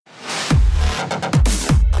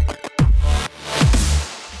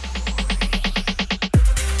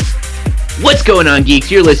What's going on,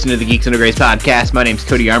 geeks? You're listening to the Geeks Under Grace podcast. My name's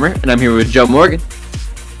Cody Armour, and I'm here with Joe Morgan.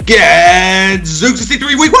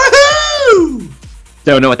 Gadzooks63 week, woohoo!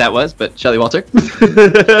 Don't know what that was, but Shelley Walter.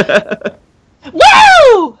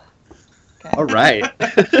 Woo! Okay. All right.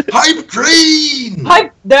 Hype train!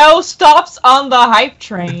 Hype no stops on the hype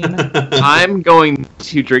train. I'm going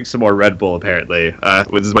to drink some more Red Bull, apparently.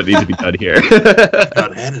 This is what needs to be done here.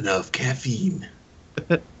 Not had enough caffeine.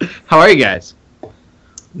 How are you guys?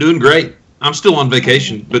 Doing great. I'm still on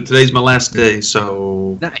vacation, but today's my last day,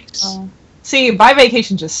 so... Nice. See, my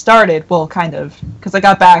vacation just started. Well, kind of. Because I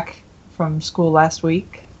got back from school last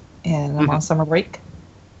week, and I'm on summer break.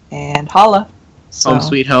 And holla. So, Home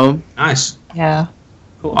sweet home. Nice. Yeah.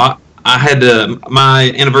 Cool. I had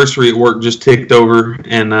my anniversary at work just ticked over,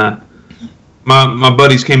 and my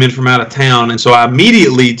buddies came in from out of town, and so I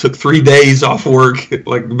immediately took 3 days off work.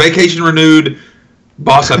 Like, vacation renewed.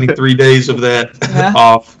 Boss, I need 3 days of that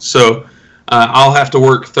off. So I'll have to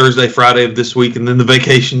work Thursday, Friday of this week, and then the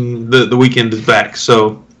vacation, the weekend is back.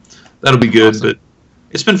 So that'll be good. Awesome. But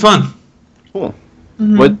it's been fun. Cool.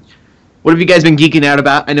 Mm-hmm. What have you guys been geeking out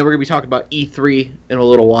about? I know we're going to be talking about E3 in a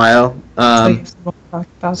little while.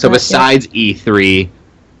 So besides E3,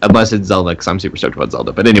 unless it's Zelda, because I'm super stoked about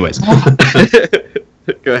Zelda. But anyways,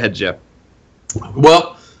 go ahead, Jeff.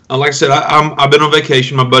 Well, like I said, I've been on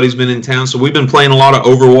vacation. My buddy's been in town, so we've been playing a lot of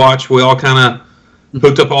Overwatch. We all kind of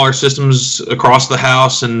hooked up all our systems across the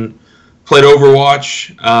house and played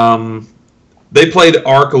Overwatch. They played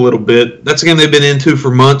Ark a little bit. That's a game they've been into for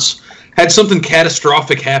months. Had something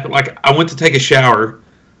catastrophic happen. Like, I went to take a shower.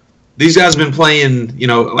 These guys have been playing,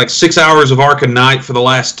 like 6 hours of Ark a night for the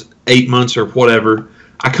last 8 months or whatever.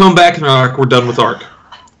 I come back and they're like, we're done with Ark.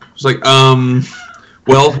 It's like,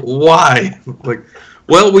 well, why? Like,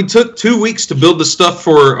 well, we took 2 weeks to build the stuff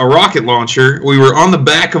for a rocket launcher. We were on the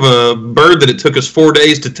back of a bird that it took us 4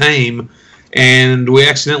 days to tame, and we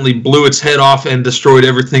accidentally blew its head off and destroyed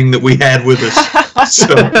everything that we had with us.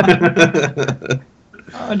 So,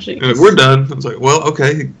 oh, geez. We're done. I was like, well,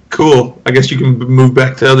 okay, cool. I guess you can move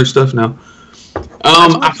back to other stuff now.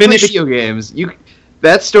 I finished video games.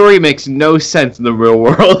 That story makes no sense in the real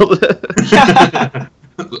world.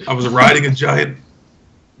 I was riding a giant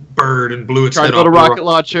bird and blew its Tried head to off. build a rocket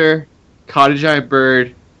launcher, caught a giant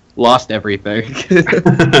bird, lost everything.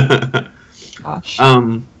 Gosh.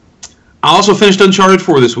 I also finished Uncharted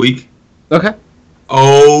 4 this week. Okay.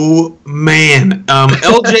 Oh, man.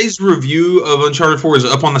 LJ's review of Uncharted 4 is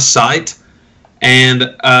up on the site,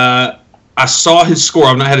 and I saw his score.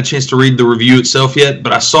 I've not had a chance to read the review itself yet,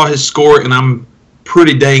 but I saw his score, and I'm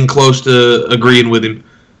pretty dang close to agreeing with him.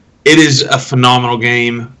 It is a phenomenal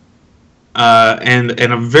game. And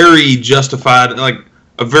a very justified, like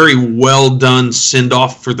a very well done send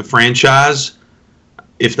off for the franchise,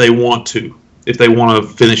 if they want to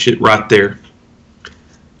finish it right there.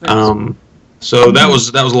 So that was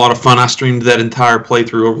a lot of fun. I streamed that entire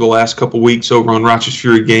playthrough over the last couple weeks over on Righteous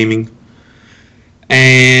Fury Gaming,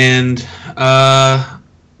 and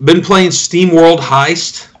been playing Steam World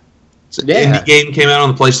Heist. It's an indie game, came out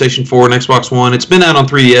on the PlayStation 4 and Xbox One. It's been out on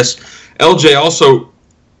 3DS. LJ also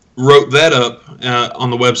wrote that up on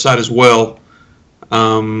the website as well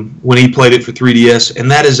when he played it for 3DS,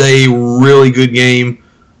 and that is a really good game.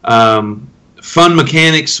 Fun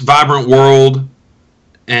mechanics, vibrant world,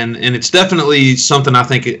 and it's definitely something I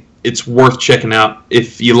think it's worth checking out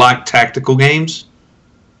if you like tactical games.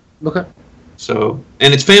 Okay. So,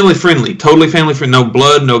 and it's family friendly, totally family friendly. No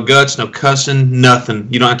blood, no guts, no cussing, nothing.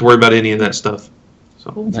 You don't have to worry about any of that stuff.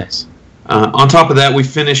 So nice. On top of that,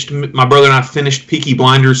 my brother and I finished Peaky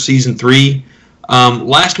Blinders Season 3.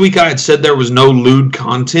 Last week I had said there was no lewd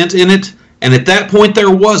content in it, and at that point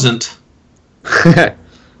there wasn't.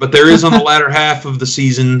 But there is on the latter half of the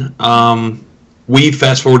season. We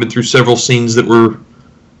fast-forwarded through several scenes that were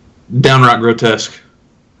downright grotesque.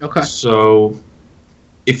 Okay. So,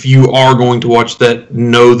 if you are going to watch that,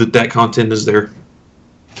 know that content is there.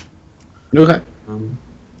 Okay.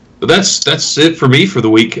 But that's it for me for the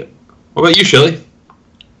week. What about you, Shelley?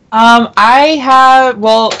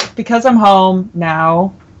 Because I'm home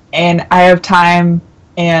now, and I have time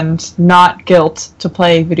and not guilt to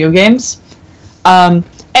play video games. And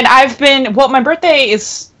my birthday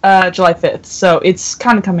is July 5th, so it's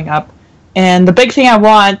kind of coming up. And the big thing I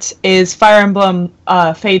want is Fire Emblem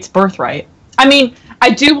Fate's Birthright. I mean, I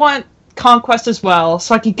do want Conquest as well,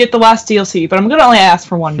 so I can get the last DLC, but I'm going to only ask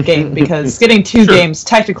for one game, because getting two games,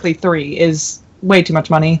 technically 3, is way too much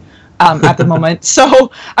money at the moment.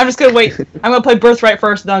 So I'm just going to wait. I'm going to play Birthright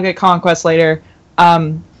first, then I'll get Conquest later.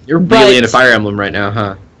 You're really into Fire Emblem right now,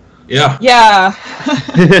 huh? Yeah. Yeah.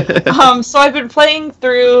 So I've been playing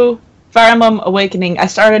through Fire Emblem Awakening. I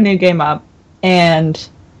started a new game up. and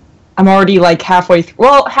I'm already like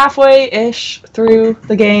halfway-ish through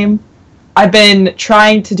the game. I've been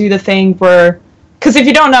trying to do the thing where, because if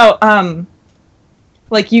you don't know,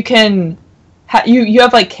 like you can, you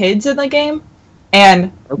have like kids in the game,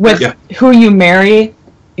 and with who you marry,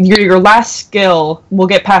 your last skill will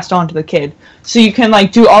get passed on to the kid. So you can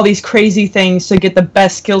like do all these crazy things to get the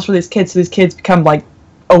best skills for these kids, so these kids become like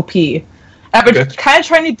OP. And I've been kind of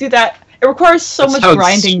trying to do that. It requires so much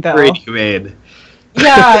grinding, though. Humane.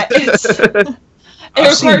 Yeah, it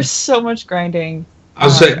requires so much grinding.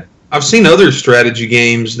 I've seen other strategy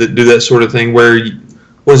games that do that sort of thing. Where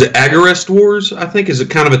was it Agarest Wars? I think is a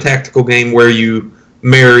kind of a tactical game where you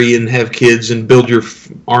marry and have kids and build your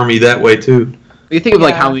army that way too. You think of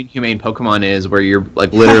like how inhumane Pokemon is, where you're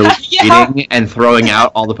like literally eating and throwing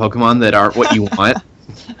out all the Pokemon that aren't what you want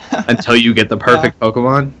until you get the perfect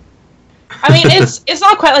Pokemon. I mean, it's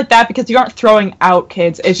not quite like that because you aren't throwing out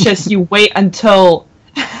kids. It's just you wait until.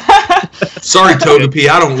 Sorry, Togepi,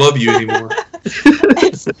 I don't love you anymore.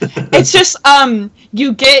 It's just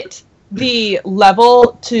you get the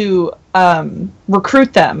level to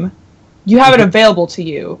recruit them. You have it available to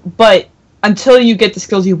you, but until you get the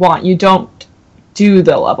skills you want, you don't do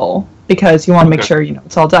the level because you want to make sure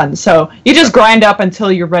it's all done. So you just grind up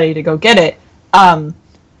until you're ready to go get it.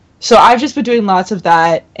 So I've just been doing lots of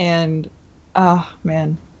that, and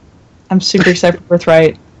man, I'm super excited for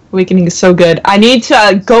Birthright. Awakening is so good. I need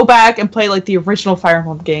to go back and play like the original Fire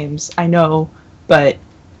Emblem games. I know, but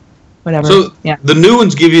whatever. So the new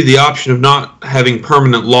ones give you the option of not having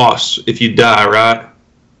permanent loss if you die, right?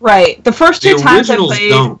 Right. The first two times I played,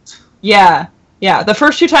 don't. Yeah. The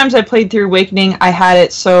first 2 times I played through Awakening, I had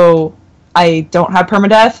it so I don't have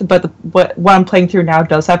permadeath, but what I'm playing through now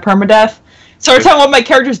does have permadeath. So every time one of my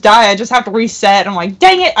characters die, I just have to reset. I'm like,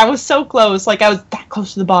 dang it, I was so close. Like, I was that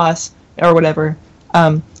close to the boss, or whatever.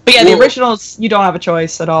 But yeah, the originals, you don't have a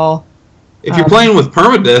choice at all. If you're playing with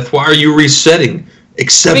permadeath, why are you resetting?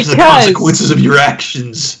 Accept the consequences of your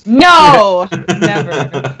actions. No!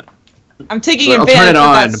 Never. I'm taking advantage I'll turn it of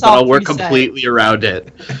on, that but I'll work reset. completely around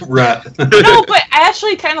it. Right. No, but I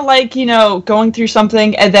actually kind of like, going through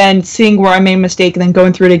something and then seeing where I made a mistake and then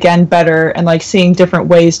going through it again better and, like, seeing different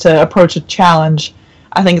ways to approach a challenge.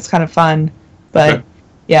 I think it's kind of fun. But,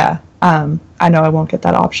 I know I won't get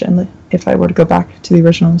that option if I were to go back to the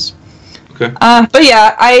originals. Okay. But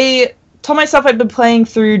yeah, I told myself I'd been playing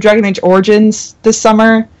through Dragon Age Origins this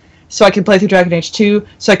summer, so I can play through Dragon Age 2,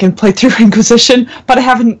 so I can play through Inquisition, but I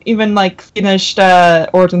haven't even, finished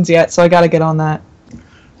Origins yet, so I gotta get on that.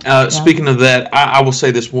 Speaking of that, I will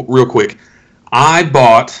say this real quick. I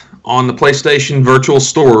bought on the PlayStation Virtual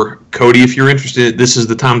Store, Cody, if you're interested, this is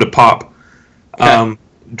the time to pop. Okay.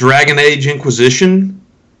 Dragon Age Inquisition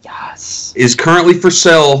is currently for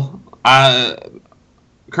sale.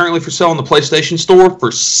 Currently for sale on the PlayStation Store for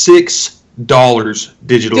 $6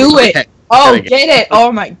 digitally. Do it! Oh, get it! Oh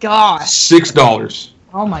my gosh! $6.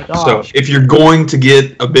 Oh my gosh! So if you're going to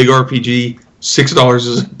get a big RPG, $6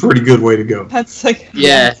 is a pretty good way to go. That's like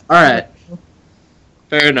all right,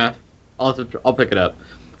 fair enough. I'll pick it up.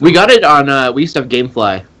 We got it on. We used to have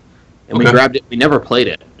GameFly, and we grabbed it. We never played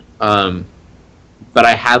it, but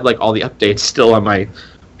I had all the updates still on my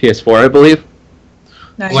PS4, I believe.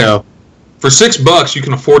 Nice. So, for $6, you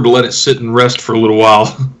can afford to let it sit and rest for a little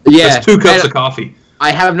while. Yeah, that's 2 cups of coffee.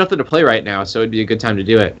 I have nothing to play right now, so it'd be a good time to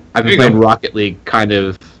do it. I've been playing Rocket League kind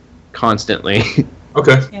of constantly.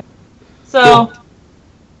 Okay. Yeah. So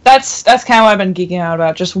that's kind of what I've been geeking out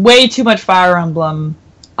about. Just way too much Fire Emblem,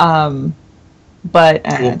 but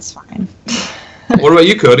it's fine. What about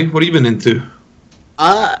you, Cody? What have you been into?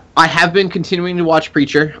 I have been continuing to watch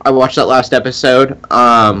Preacher. I watched that last episode,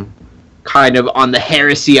 kind of on the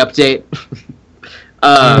heresy update.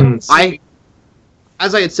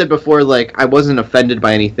 As I had said before, I wasn't offended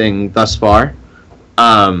by anything thus far.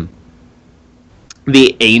 The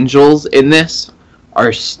angels in this are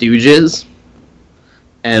stooges,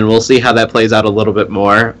 and we'll see how that plays out a little bit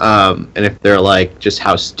more, and if they're just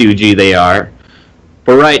how stoogey they are.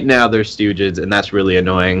 But right now they're stooges, and that's really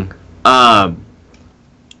annoying.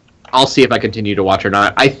 I'll see if I continue to watch or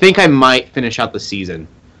not. I think I might finish out the season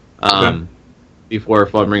before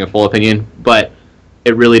forming a full opinion, but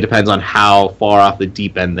it really depends on how far off the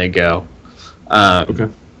deep end they go.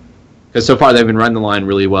 Because so far they've been running the line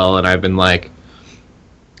really well, and I've been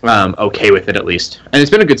okay with it at least. And it's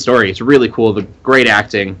been a good story. It's really cool. The great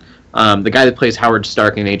acting. The guy that plays Howard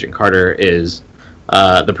Stark in Agent Carter is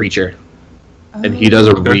the Preacher, and he does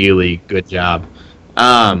a really good job.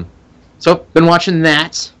 So I've been watching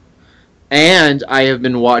that, and I have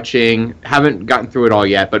been watching. Haven't gotten through it all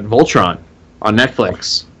yet, but Voltron on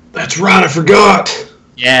Netflix. That's right. I forgot.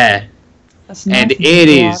 Yeah. And it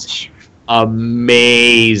is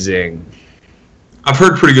amazing. I've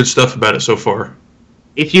heard pretty good stuff about it so far.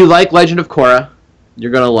 If you like Legend of Korra,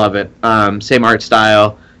 you're going to love it. Same art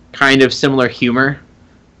style, kind of similar humor.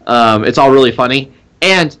 It's all really funny.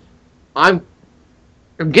 And I'm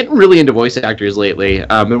getting really into voice actors lately.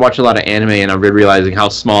 I've been watching a lot of anime, and I've been realizing how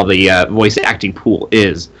small the voice acting pool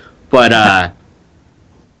is. But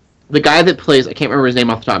the guy that plays, I can't remember his name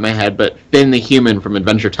off the top of my head, but Finn the Human from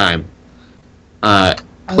Adventure Time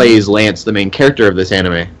plays Lance, the main character of this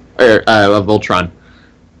anime, of Voltron.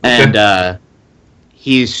 And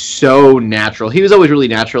he's so natural. He was always really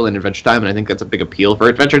natural in Adventure Time, and I think that's a big appeal for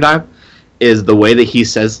Adventure Time, is the way that he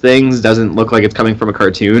says things doesn't look like it's coming from a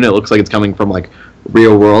cartoon. It looks like it's coming from, like,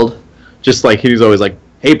 real world. Just like he's always like,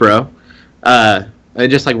 hey, bro. And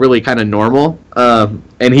just, like, really kind of normal.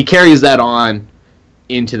 And he carries that on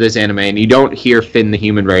into this anime, and you don't hear Finn the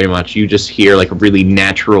Human very much. You just hear, like, a really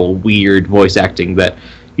natural, weird voice acting that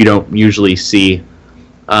you don't usually see.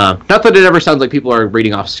 Not that it ever sounds like people are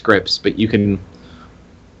reading off scripts, but you can...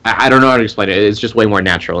 I don't know how to explain it. It's just way more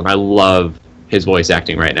natural, and I love his voice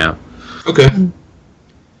acting right now. Okay.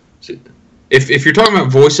 If you're talking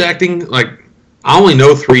about voice acting, like, I only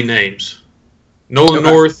know 3 names. Nolan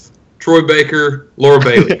North, Troy Baker, Laura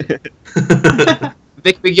Bailey.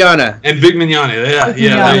 Vic Mignogna. And Vic Mignogna, yeah.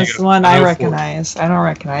 That's the one I recognize. I don't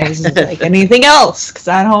recognize like anything else because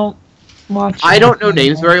I don't watch. I don't know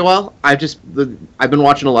names very well. I've been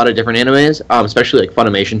watching a lot of different animes, especially like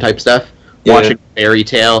Funimation type stuff. Yeah. Watching Fairy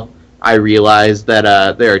Tail, I realized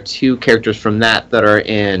that there are 2 characters from that are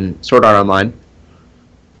in Sword Art Online.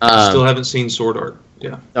 Still haven't seen Sword Art.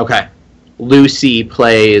 Yeah. Okay. Lucy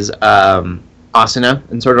plays Asuna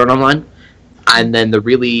in Sword Art Online, and then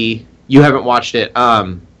you haven't watched it.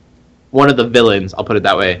 One of the villains, I'll put it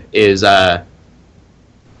that way, is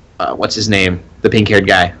what's his name? The pink-haired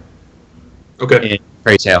guy. Okay. In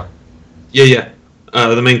Fairy Tail. Yeah.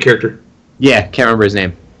 The main character. Yeah, can't remember his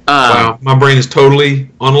name. Wow, my brain is totally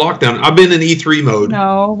on lockdown. I've been in E3 mode.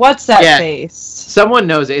 No, what's that face? Someone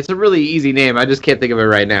knows it. It's a really easy name. I just can't think of it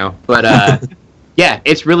right now. But yeah,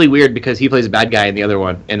 it's really weird because he plays a bad guy in the other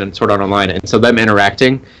one, and in Sword Art Online, and so them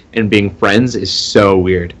interacting and being friends is so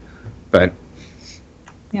weird. But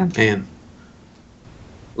yeah, man,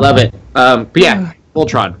 love it. But yeah,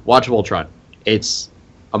 Voltron. Watch Voltron. It's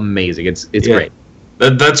amazing. It's great.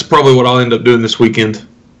 That's probably what I'll end up doing this weekend.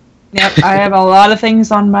 Yep, I have a lot of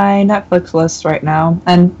things on my Netflix list right now,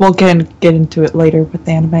 and we'll get into it later with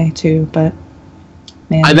the anime too. But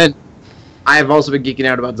man, and then I've also been geeking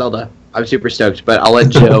out about Zelda. I'm super stoked, but I'll let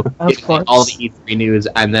Joe get all the E3 news,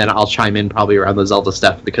 and then I'll chime in probably around the Zelda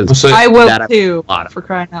stuff because I will too. For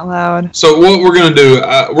crying out loud! So what we're gonna do?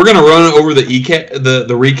 We're gonna run over the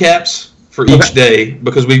recaps for each day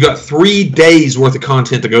because we've got 3 days worth of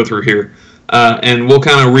content to go through here. And we'll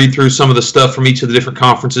kind of read through some of the stuff from each of the different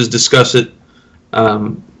conferences, discuss it,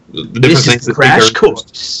 the different things that crash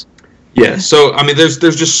course. Yeah, so I mean, there's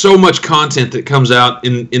just so much content that comes out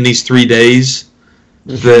in these 3 days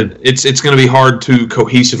that it's going to be hard to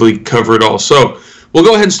cohesively cover it all. So we'll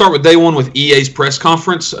go ahead and start with day 1 with EA's press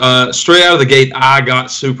conference. Straight out of the gate, I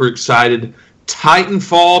got super excited.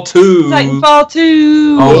 Titanfall 2. Titanfall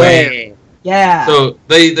 2. Oh man. Yeah. So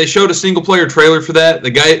they showed a single player trailer for that. They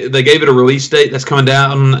gave it a release date that's coming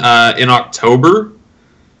down in October,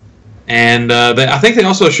 and I think they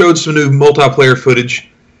also showed some new multiplayer footage.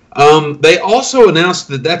 They also announced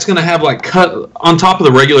that that's going to have like cut on top of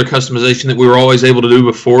the regular customization that we were always able to do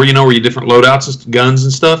before. You know, where you different loadouts and guns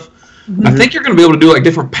and stuff. Mm-hmm. I think you're going to be able to do like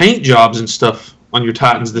different paint jobs and stuff on your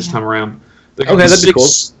Titans this time around. Okay, that'd be cool.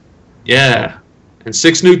 Yeah, and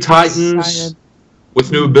 6 new Titans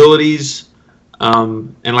with new abilities.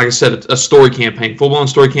 And like I said, a story campaign, full-blown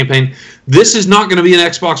story campaign. This is not going to be an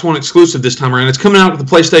Xbox One exclusive this time around. It's coming out with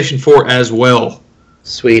the PlayStation 4 as well.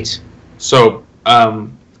 Sweet. So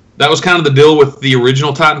that was kind of the deal with the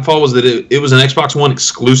original Titanfall, was that it was an Xbox One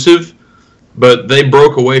exclusive, but they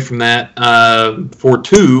broke away from that for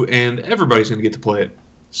 2, and everybody's going to get to play it.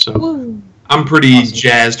 So I'm pretty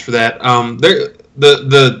jazzed for that.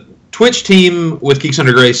 The Twitch team with Geeks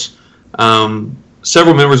Under Grace,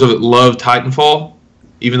 several members of it love Titanfall,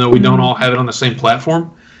 even though we don't all have it on the same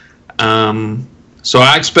platform. So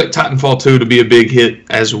I expect Titanfall 2 to be a big hit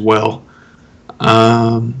as well.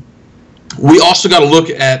 We also got to look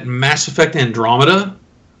at Mass Effect Andromeda,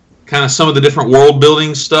 kind of some of the different world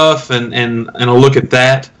building stuff, and a look at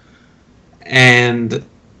that. And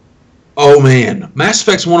oh man, Mass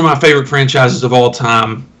Effect's one of my favorite franchises of all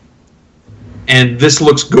time. And this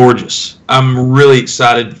looks gorgeous. I'm really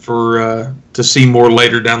excited to see more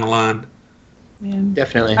later down the line. Man.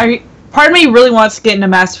 Definitely. part of me really wants to get into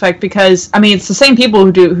Mass Effect because it's the same people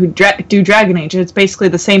who do Dragon Age. It's basically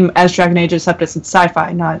the same as Dragon Age, except it's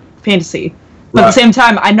sci-fi, not fantasy. But at the same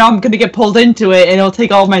time, I know I'm going to get pulled into it, and it'll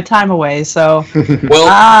take all of my time away. So,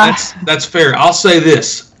 well, that's fair. I'll say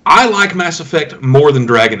this: I like Mass Effect more than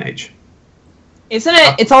Dragon Age. Isn't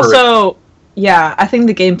it? It's also, yeah. I think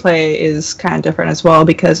the gameplay is kind of different as well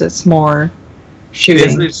because it's more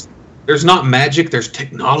shooting. There's not magic. There's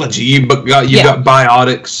technology. You've got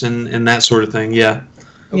biotics and that sort of thing. Yeah.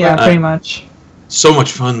 Yeah, pretty much. So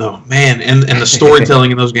much fun though, man, and the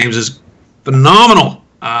storytelling in those games is phenomenal.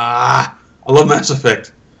 I love Mass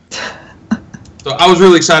Effect. So I was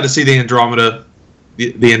really excited to see the Andromeda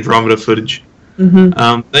footage.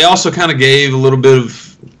 Mm-hmm. They also kind of gave a little bit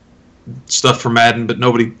of stuff for Madden, but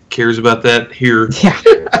nobody cares about that here. Yeah.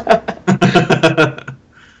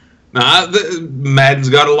 Madden's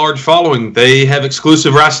got a large following. They have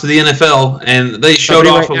exclusive rights to the NFL, and they showed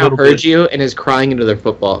off a little bit. Heard you and is crying into their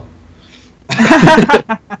football.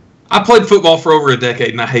 I played football for over a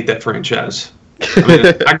decade, and I hate that franchise.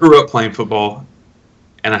 I grew up playing football,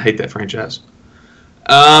 and I hate that franchise.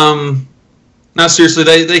 Now, seriously,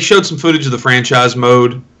 they showed some footage of the franchise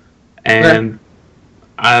mode, and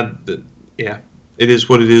it is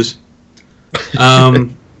what it is.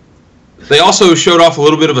 They also showed off a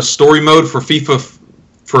little bit of a story mode for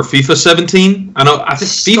FIFA 17. I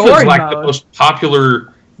think FIFA is like the most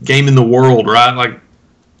popular game in the world, right? Like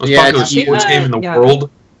most popular sports game in the world.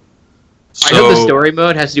 So, I know the story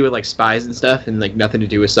mode has to do with like spies and stuff, and like nothing to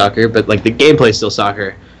do with soccer. But like the gameplay is still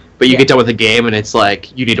soccer. But you get done with the game, and it's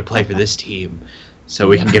like you need to play for this team, so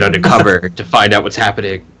we can get undercover to find out what's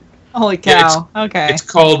happening. Holy cow! Okay. It's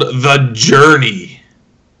called The Journey.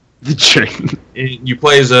 The Journey. You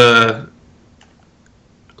play as it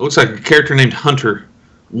looks like a character named Hunter.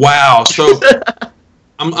 Wow. So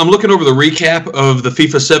I'm looking over the recap of the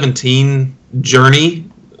FIFA 17 Journey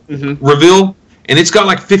reveal, and it's got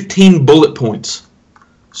like 15 bullet points.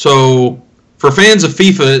 So for fans of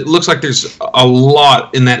FIFA, it looks like there's a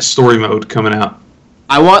lot in that story mode coming out.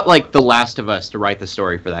 I want like The Last of Us to write the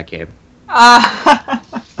story for that game.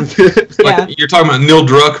 You're talking about Neil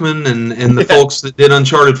Druckmann and the folks that did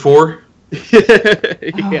Uncharted 4?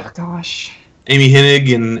 Oh, gosh. Amy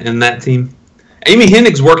Hennig and that team. Amy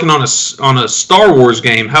Hennig's working on a Star Wars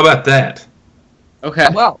game. How about that? Okay.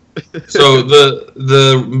 Well. So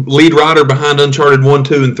the lead writer behind Uncharted 1,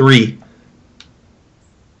 2, and 3.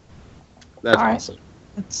 That's awesome.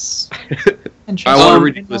 That's interesting. I want to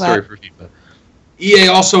read the story for FIFA. EA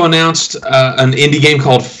also announced an indie game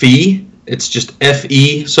called Fe. It's just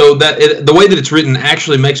F-E. So the way that it's written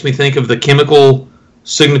actually makes me think of the chemical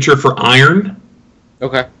signature for iron.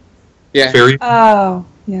 Okay. Yeah. Oh,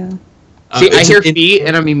 yeah. See, I hear Fe,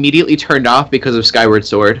 and I'm immediately turned off because of Skyward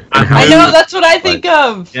Sword. I know, that's what I think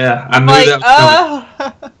of. Yeah, I knew that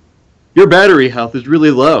was coming. Your battery health is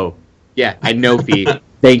really low. Yeah, I know Fe.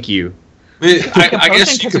 Thank you. I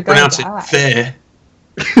guess you could pronounce it Fe.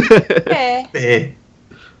 Fe.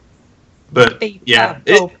 But, yeah.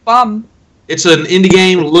 It's an indie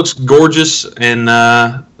game. It looks gorgeous, and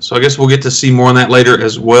so I guess we'll get to see more on that later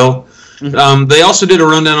as well. They also did a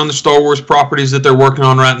rundown on the Star Wars properties that they're working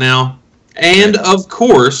on right now. And, of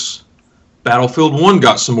course, Battlefield 1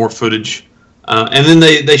 got some more footage. And then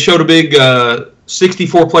they showed a big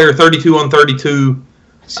 64-player 32-on-32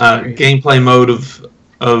 gameplay mode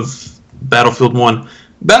of Battlefield 1.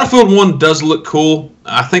 Battlefield 1 does look cool.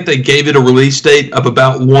 I think they gave it a release date of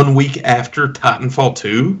about 1 week after Titanfall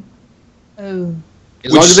 2. Oh.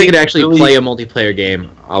 As long as they could actually play a multiplayer game,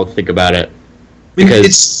 I'll think about it. Because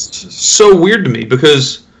it's so weird to me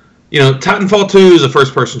because, Titanfall 2 is a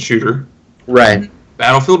first-person shooter. Right.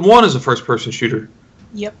 Battlefield 1 is a first-person shooter.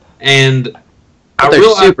 Yep. And but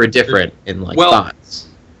they're super different in thoughts.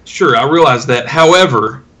 Sure, I realize that.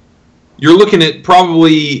 However, you're looking at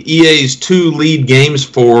probably EA's 2 lead games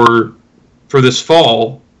for this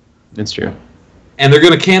fall. That's true. And they're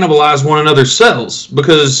going to cannibalize one another's sales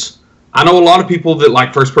because I know a lot of people that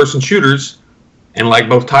like first-person shooters and like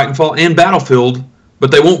both Titanfall and Battlefield,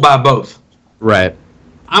 but they won't buy both. Right.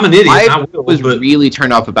 I'm an idiot. I was really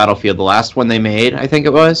turned off of Battlefield. The last one they made, I think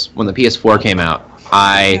it was, when the PS4 came out.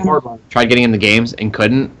 I tried getting in the games and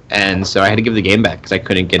couldn't, and so I had to give the game back because I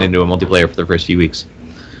couldn't get into a multiplayer for the first few weeks.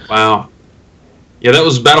 Wow. Yeah, that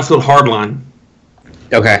was Battlefield Hardline.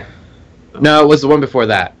 Okay. No, it was the one before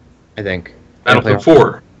that, I think. Battlefield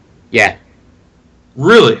 4? Yeah.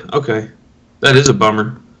 Really? Okay. That is a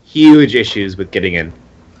bummer. Huge issues with getting in.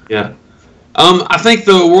 Yeah. I think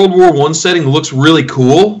the World War I setting looks really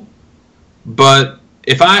cool, but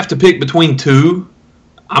if I have to pick between 2,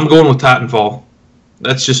 I'm going with Titanfall.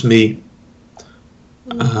 That's just me.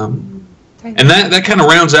 And that kind of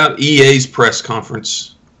rounds out EA's press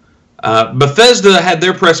conference. Bethesda had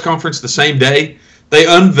their press conference the same day. They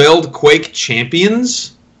unveiled Quake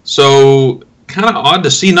Champions. So kind of odd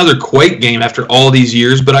to see another Quake game after all these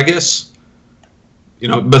years, but I guess, you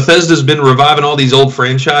know, Bethesda's been reviving all these old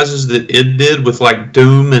franchises that it did with like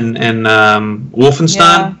Doom and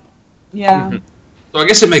Wolfenstein. Yeah. So I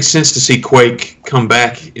guess it makes sense to see Quake come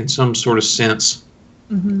back in some sort of sense.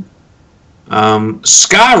 Mm-hmm.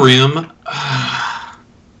 Skyrim.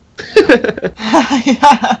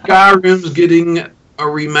 Skyrim's getting a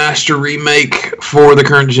remaster remake for the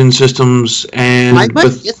current gen systems, and I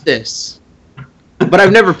might get this, but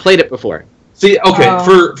I've never played it before. See, okay,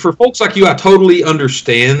 for folks like you, I totally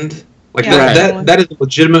understand. Like that is a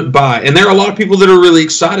legitimate buy, and there are a lot of people that are really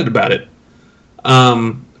excited about it.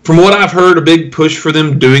 From what I've heard, a big push for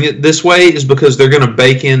them doing it this way is because they're going to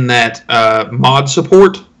bake in that mod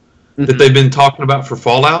support that they've been talking about for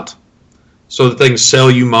Fallout, so that they can sell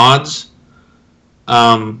you mods.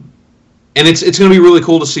 And it's going to be really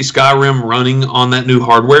cool to see Skyrim running on that new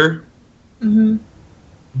hardware. Mm-hmm.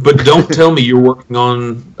 But don't tell me you're working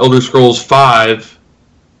on Elder Scrolls V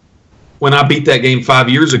when I beat that game 5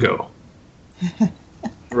 years ago.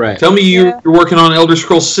 Right. Tell me you're working on Elder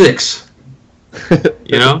Scrolls 6.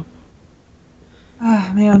 You know?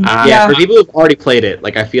 Oh, man. Yeah, for people who've already played it,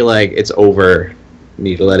 like, I feel like it's over. You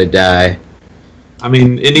need to let it die. I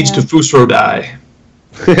mean, it needs to Fusro die.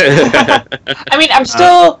 I mean, I'm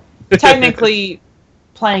still technically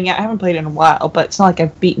playing it. I haven't played it in a while, but it's not like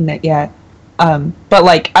I've beaten it yet. But,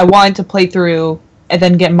 like, I wanted to play through and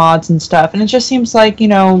then get mods and stuff, and it just seems like, you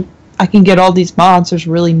know, I can get all these mods. There's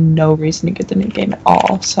really no reason to get the new game at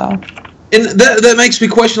all, so... And that makes me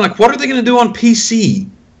question, like, what are they going to do on PC?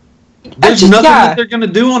 There's nothing that they're going to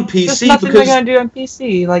do on PC. There's nothing they're going to do on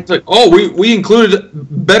PC. Like, oh, we included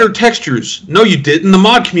better textures. No, you didn't. The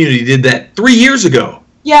mod community did that 3 years ago.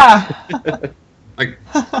 Yeah. Like,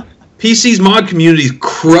 PC's mod community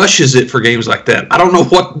crushes it for games like that. I don't know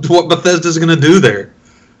what Bethesda's going to do there.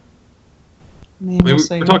 Man, we're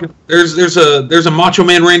talking. There's a Macho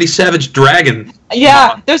Man Randy Savage dragon.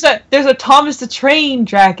 Yeah, mod. There's a Thomas the Train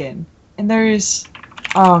dragon. And there's,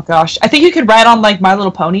 oh gosh, I think you could ride on like My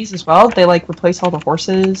Little Ponies as well. They like replace all the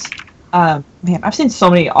horses. Man, I've seen so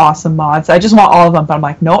many awesome mods. I just want all of them, but I'm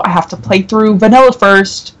like, no, I have to play through vanilla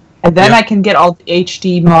first, and then I can get all the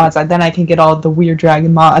HD mods, and then I can get all the weird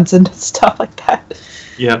dragon mods and stuff like that.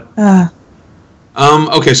 Yeah.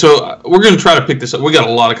 Okay, so we're going to try to pick this up. We got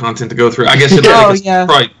a lot of content to go through. I guess it'll take us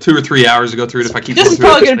probably 2 or 3 hours to go through it if I keep going through it. This is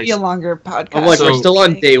probably going to be a longer podcast. I'm like, we're still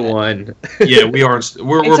on day one. Yeah, we are.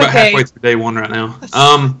 We're about halfway through day one right now.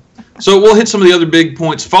 So we'll hit some of the other big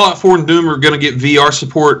points. Fallout 4 and Doom are going to get VR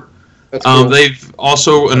support. That's cool. They've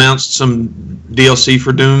also announced some DLC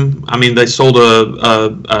for Doom. I mean, they sold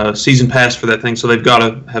a season pass for that thing, so they've got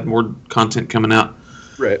to have more content coming out.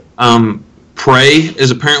 Right. Prey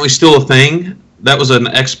is apparently still a thing. That was an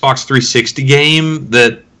Xbox 360 game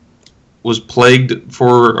that was plagued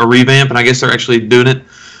for a revamp, and I guess they're actually doing it.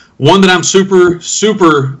 One that I'm super,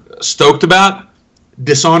 super stoked about,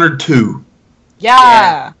 Dishonored 2.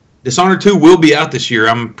 Yeah. Dishonored 2 will be out this year,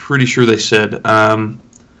 I'm pretty sure they said.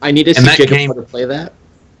 I need to see Jacob Porter play that.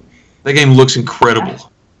 That game looks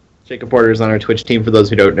incredible. Jacob Porter is on our Twitch team, for those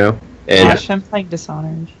who don't know. And gosh, I'm playing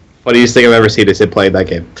Dishonored. Funniest thing I've ever seen is him play that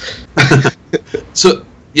game. So...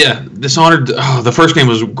 yeah, Dishonored, the first game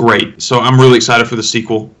was great, so I'm really excited for the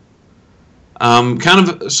sequel. Kind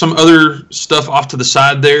of some other stuff off to the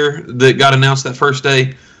side there that got announced that first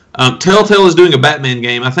day. Telltale is doing a Batman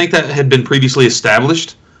game. I think that had been previously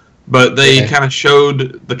established, but they kind of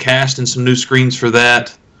showed the cast and some new screens for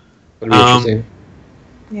that. That'd be interesting.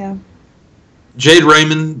 Yeah. Jade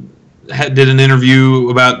Raymond did an interview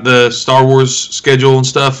about the Star Wars schedule and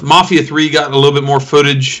stuff. Mafia 3 got a little bit more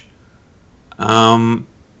footage.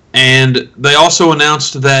 And they also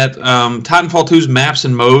announced that Titanfall 2's Maps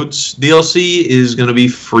and Modes DLC is going to be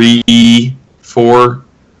free for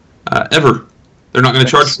ever. They're not going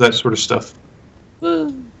to charge for that sort of stuff.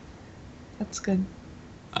 Woo. That's good.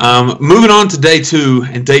 Moving on to day 2,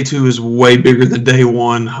 and day 2 is way bigger than day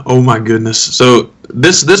 1. Oh my goodness. So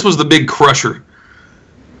this was the big crusher.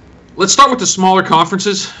 Let's start with the smaller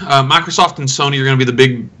conferences. Microsoft and Sony are going to be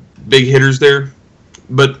the big hitters there.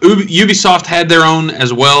 But Ubisoft had their own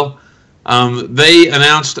as well. They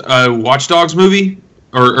announced a Watch Dogs movie,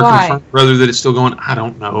 or confirmed rather that it's still going. I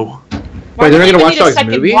don't know. Wait, they're making a Watch Dogs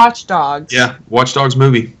movie? Watch Dogs. Yeah, Watch Dogs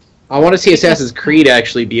movie. I want to see Assassin's Creed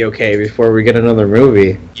actually be okay before we get another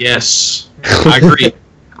movie. Yes, I agree.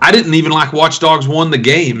 I didn't even like Watch Dogs 1, the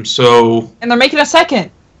game, so... And they're making a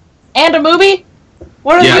second. And a movie?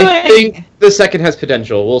 What are they doing? I think the second has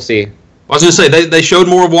potential. We'll see. I was going to say, they showed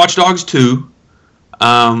more of Watch Dogs 2.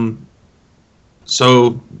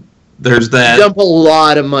 So there's that. You dump a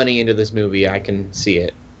lot of money into this movie. I can see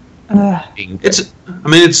it.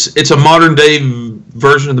 It's a modern day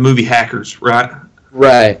version of the movie Hackers, right?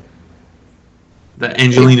 Right. The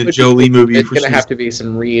Angelina Jolie movie. It's going to have to be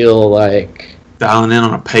some real, like... dialing in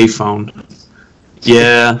on a payphone.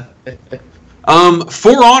 Yeah.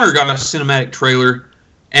 For Honor got a cinematic trailer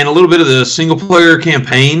and a little bit of the single-player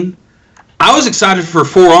campaign. I was excited for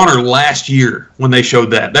For Honor last year when they showed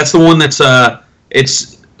that. That's the one that's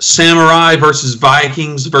it's samurai versus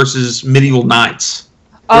Vikings versus medieval knights.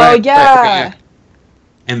 Oh, right, yeah. Right.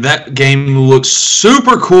 And that game looks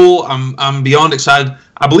super cool. I'm beyond excited.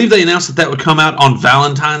 I believe they announced that would come out on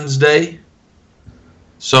Valentine's Day.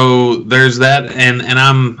 So there's that, and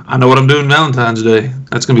I know what I'm doing Valentine's Day.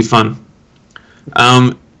 That's gonna be fun.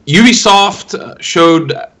 Ubisoft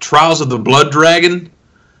showed Trials of the Blood Dragon.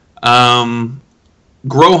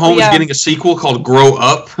 Grow Home is getting a sequel called Grow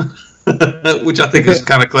Up, which I think is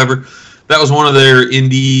kind of clever. That was one of their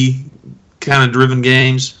indie kind of driven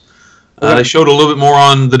games. They showed a little bit more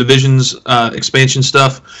on the Division's expansion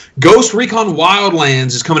stuff. Ghost Recon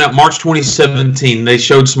Wildlands is coming out March 2017. They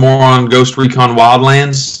showed some more on Ghost Recon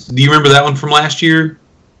Wildlands. Do you remember that one from last year?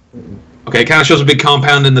 Okay, it kind of shows a big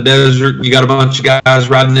compound in the desert. You got a bunch of guys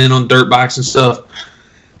riding in on dirt bikes and stuff.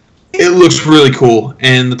 It looks really cool,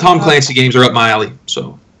 and the Tom Clancy games are up my alley.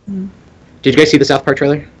 So, did you guys see the South Park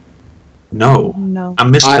trailer? No. I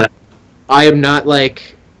missed that. I am not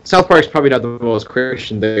like... South Park's probably not the most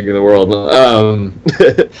Christian thing in the world.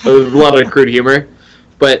 A lot of crude humor,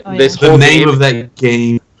 but this whole name of that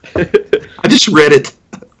game. I just read it.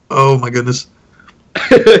 Oh my goodness.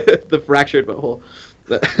 The Fractured Butthole.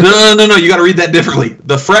 No. You got to read that differently.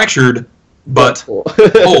 The Fractured Butthole.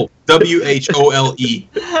 WHOLE.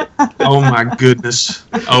 Oh my goodness.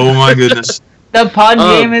 The pun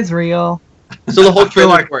game is real. So the whole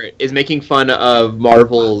trailer for it is making fun of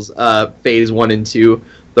Marvel's Phase 1 and 2.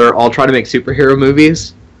 They're all trying to make superhero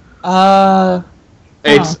movies.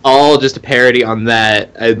 It's all just a parody on that.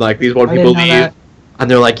 And like these one people leave, and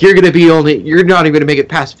they're like, you're not even gonna make it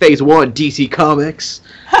past Phase 1, DC Comics.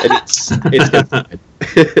 And it's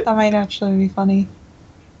that might actually be funny.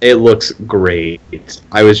 It looks great.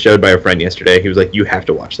 I was showed by a friend yesterday. He was like, you have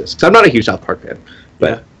to watch this. 'Cause I'm not a huge South Park fan,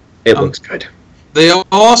 but it looks good. They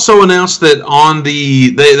also announced that on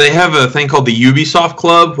they have a thing called the Ubisoft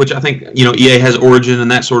Club, which I think EA has Origin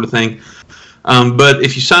and that sort of thing. But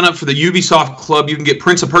if you sign up for the Ubisoft Club, you can get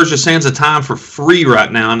Prince of Persia: Sands of Time for free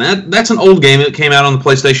right now, and that's an old game. It came out on the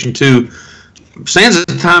PlayStation 2. Sands of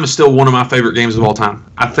Time is still one of my favorite games of all time.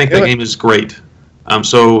 I think that game is great.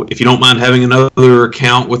 So if you don't mind having another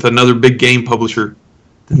account with another big game publisher,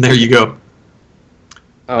 then there you go.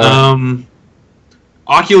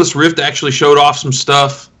 Oculus Rift actually showed off some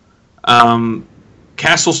stuff.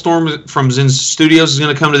 Castle Storm from Zen Studios is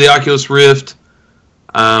going to come to the Oculus Rift.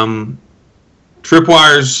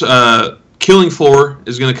 Tripwire's Killing Floor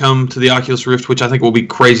is going to come to the Oculus Rift, which I think will be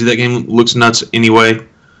crazy. That game looks nuts anyway.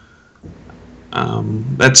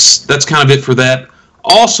 That's kind of it for that.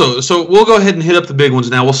 Also, so we'll go ahead and hit up the big ones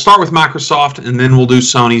now. We'll start with Microsoft, and then we'll do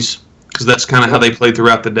Sony's, because that's kind of how they play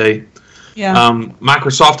throughout the day. Yeah.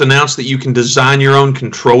 Microsoft announced that you can design your own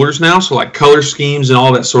controllers now, so like color schemes and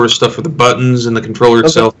all that sort of stuff for the buttons and the controller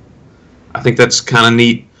itself. I think that's kind of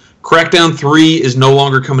neat. Crackdown 3 is no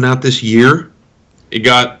longer coming out this year. It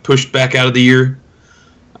got pushed back out of the year.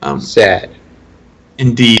 Sad.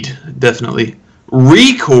 Indeed, definitely.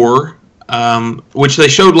 Recore, which they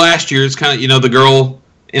showed last year, it's kind of, the girl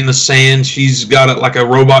in the sand. She's got like a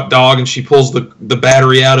robot dog, and she pulls the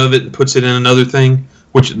battery out of it and puts it in another thing.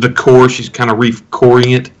 Which the core, she's kind of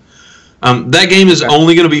recoring it. That game is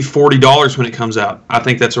only going to be $40 when it comes out. I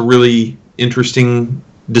think that's a really interesting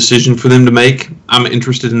decision for them to make. I'm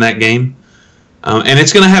interested in that game. And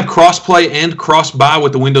it's going to have cross-play and cross-buy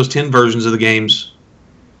with the Windows 10 versions of the games.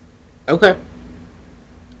 Okay.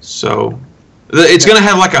 So, it's going to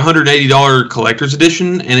have like a $180 collector's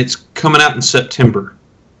edition, and it's coming out in September.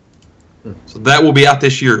 So that will be out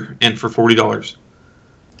this year, and for $40.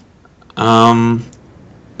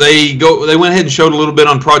 They went ahead and showed a little bit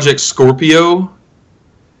on Project Scorpio,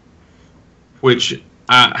 which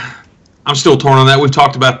I'm still torn on that. We've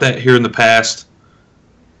talked about that here in the past.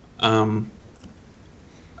 I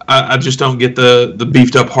just don't get the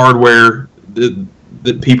beefed up hardware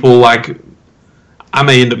that people like. I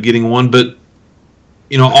may end up getting one, but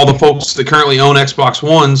all the folks that currently own Xbox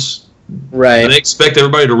Ones, right? They expect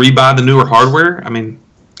everybody to rebuy the newer hardware. I mean,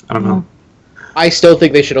 I don't know. I still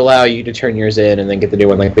think they should allow you to turn yours in and then get the new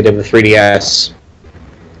one like they did with 3DS.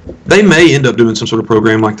 They may end up doing some sort of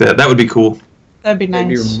program like that. That would be cool. That'd be nice.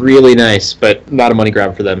 That'd be really nice, but not a money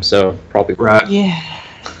grab for them, so probably right. Yeah.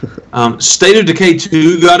 State of Decay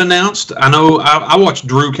 2 got announced. I know I watched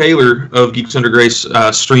Drew Kaler of Geeks Under Grace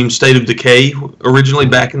stream State of Decay originally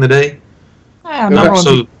back in the day. I remember when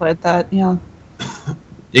people played that. Yeah.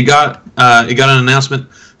 It got an announcement.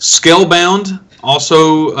 Scalebound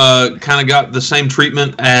also kind of got the same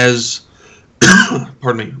treatment as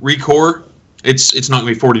pardon me, Recore. It's not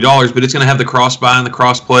going to be $40, but it's going to have the cross-buy and the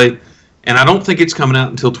cross-play. And I don't think it's coming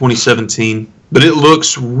out until 2017, but it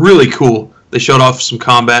looks really cool. They showed off some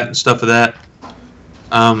combat and stuff of that.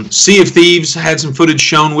 Sea of Thieves had some footage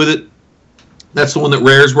shown with it. That's the one that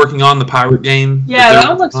Rare's working on, the pirate game. Yeah, that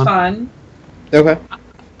one looks fun. Okay.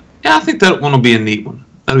 Yeah, I think that one will be a neat one.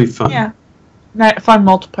 That'll be fun. Yeah. Fun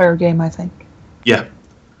multiplayer game, I think. Yeah.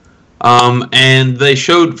 And they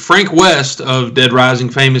showed Frank West of Dead Rising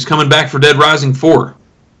fame is coming back for Dead Rising 4.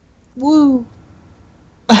 Woo.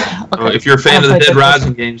 Okay. If you're a fan of the Dead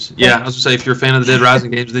Rising games, I was going to say, if you're a fan of the Dead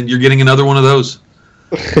Rising games, then you're getting another one of those.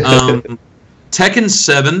 Tekken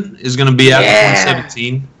 7 is going to be out in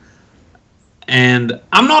 2017. And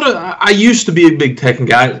I used to be a big Tekken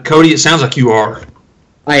guy. Cody, it sounds like you are.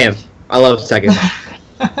 I am. I love Tekken.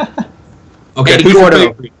 Okay, who's your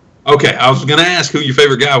favorite? Okay, I was going to ask who your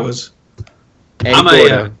favorite guy was. I'm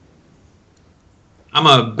a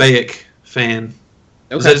Bayek fan.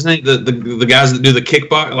 Okay. Is that his name? The guys that do the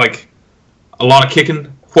kickbox, like a lot of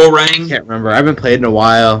kicking? Hwoarang? I can't remember. I haven't played in a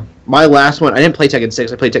while. My last one, I didn't play Tekken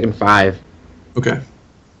 6. I played Tekken 5. Okay.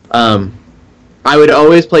 I would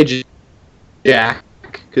always play Jack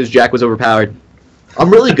because Jack was overpowered. I'm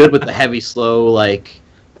really good with the heavy, slow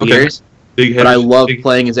gears. Big, but I love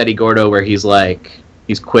playing as Eddie Gordo, where he's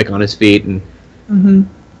quick on his feet and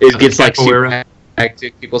it gets super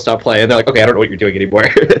hectic. People stop playing. They're like, okay, I don't know what you're doing anymore.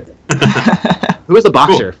 Who was the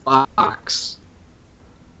boxer? Cool. Fox.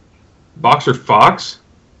 Boxer Fox?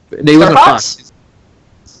 Name was Fox.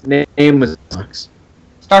 His name was Fox.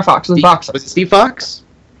 Star Fox was boxer. Was it Steve Fox?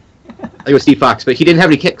 I think it was Steve Fox, but he didn't have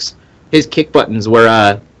any kicks. His kick buttons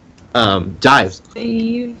were dives.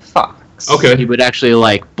 Steve Fox. Okay. He would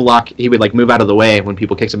actually block. He would move out of the way when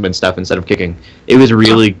people kicked him and stuff instead of kicking. It was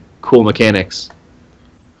really cool mechanics.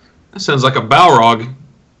 That sounds like a Balrog,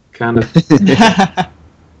 kind of.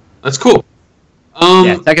 That's cool.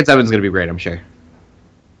 Tekken 7 is going to be great, I'm sure.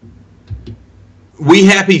 We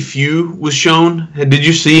Happy Few was shown. Did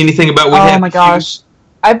you see anything about We Happy Few? Oh my gosh.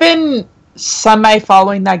 I've been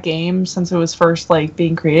semi-following that game since it was first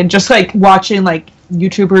being created. Just watching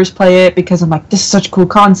YouTubers play it because I'm like, this is such a cool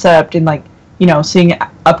concept, and seeing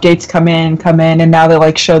updates come in, and now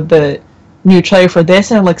they showed the new trailer for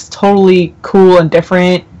this, and it looks totally cool and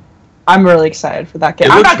different. I'm really excited for that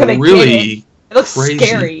game. I'm not gonna get it. It looks crazy.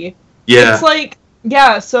 Scary. Yeah.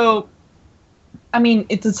 It's so I mean,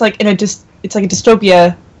 it's like a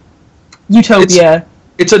dystopia, utopia.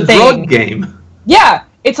 It's a drug game. Yeah,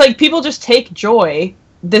 it's people just take joy,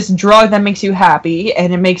 this drug that makes you happy,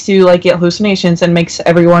 and it makes you get hallucinations and makes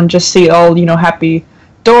everyone just see all happy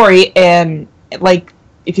story, and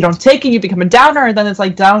if you don't take it, you become a downer, and then it's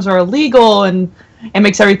downs are illegal, and it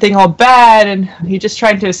makes everything all bad, and you're just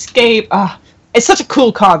trying to escape. It's such a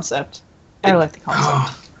cool concept. I like the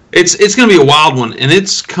concept. It's going to be a wild one, and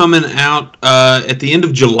it's coming out at the end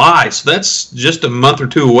of July, so that's just a month or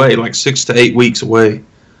two away, 6 to 8 weeks away.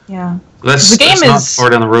 Yeah. That's not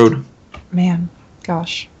far down the road. Man,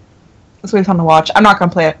 gosh. It's really fun to watch. I'm not going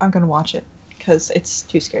to play it. I'm going to watch it, because it's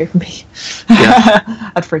too scary for me.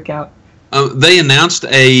 Yeah. I'd freak out. They announced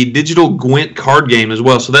a digital Gwent card game as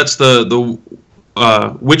well, so that's the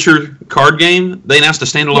Witcher card game. They announced a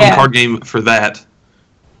standalone card game for that.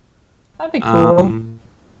 That'd be cool.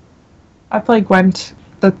 I played Gwent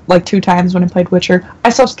 2 times when I played Witcher. I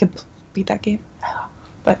still can't beat that game,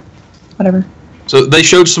 but whatever. So they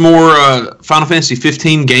showed some more Final Fantasy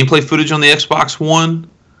 15 gameplay footage on the Xbox One.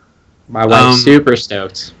 My wife's super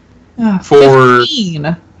stoked for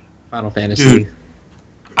 15. Final Fantasy. Dude,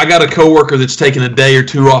 I got a coworker that's taking a day or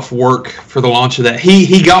two off work for the launch of that.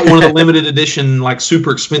 He got one of the limited edition,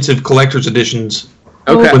 super expensive collector's editions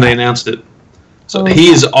when they announced it. So he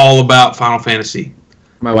is all about Final Fantasy.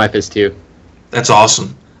 My wife is too. That's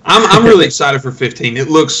awesome. I'm really excited for 15. It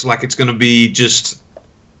looks like it's going to be just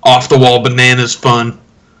off the wall bananas fun.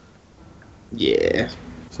 Yeah.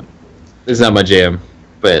 It's not my jam,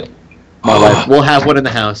 but my wife will have one in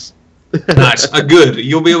the house. Nice. Good.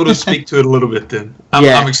 You'll be able to speak to it a little bit then.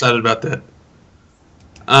 I'm excited about that.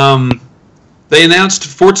 They announced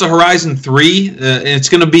Forza Horizon 3, and it's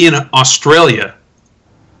going to be in Australia.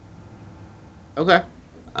 Okay.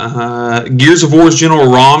 Gears of War's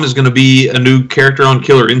General Rom is going to be a new character on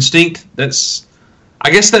Killer Instinct. I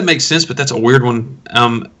guess that makes sense, but that's a weird one.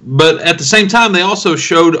 But at the same time, they also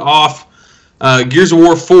showed off Gears of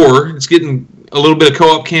War 4. It's getting a little bit of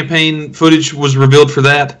co-op campaign footage was revealed for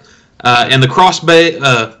that. And the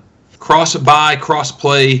cross-buy,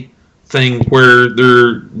 cross-play thing where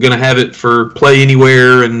they're going to have it for play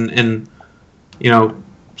anywhere and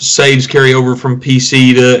saves carry over from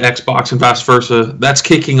PC to Xbox and vice versa. That's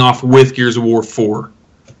kicking off with Gears of War 4.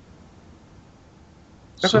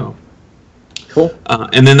 Okay. So, cool.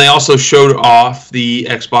 And then they also showed off the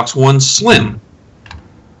Xbox One Slim.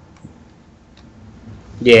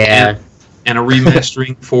 Yeah. And a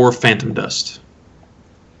remastering for Phantom Dust.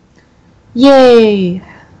 Yay! Yeah,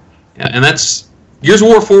 and that's Gears of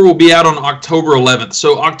War 4 will be out on October 11th.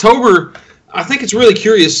 So October, I think it's really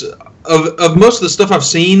curious. Of most of the stuff I've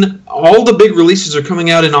seen, all the big releases are coming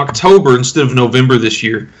out in October instead of November this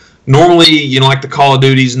year. Normally, like the Call of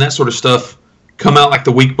Duties and that sort of stuff come out like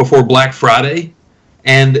the week before Black Friday,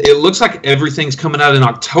 and it looks like everything's coming out in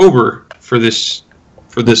October for this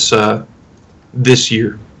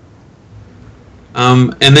year.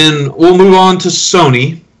 And then we'll move on to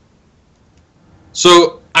Sony.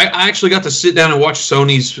 So I actually got to sit down and watch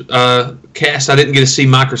Sony's cast. I didn't get to see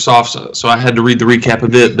Microsoft's, so I had to read the recap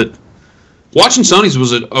of it. But watching Sony's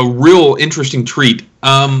was a real interesting treat.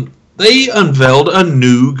 They unveiled a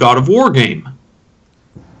new God of War game.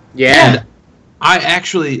 Yeah. And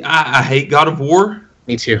I hate God of War.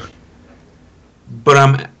 Me too. But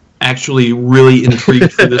I'm actually really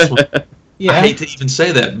intrigued for this one. Yeah. I hate to even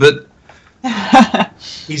say that, but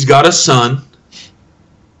he's got a son.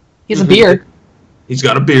 He has a beard. He's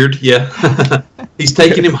got a beard, yeah. He's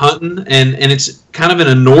taking him hunting, and it's kind of in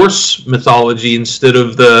a Norse mythology instead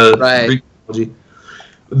of the Greek mythology.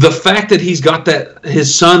 The fact that he's got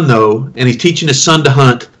his son, though, and he's teaching his son to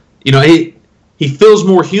hunt, he feels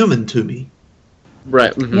more human to me.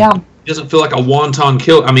 Right. Mm-hmm. Yeah. He doesn't feel like a wanton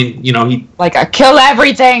kill. I mean, he... Like a kill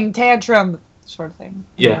everything tantrum sort of thing.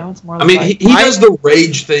 Yeah. It's more he does the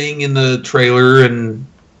rage thing in the trailer and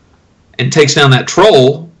takes down that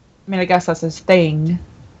troll. I mean, I guess that's his thing.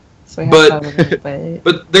 So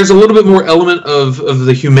but there's a little bit more element of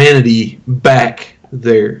the humanity back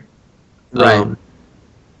there. Right.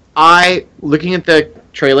 Looking at the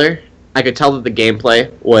trailer, I could tell that the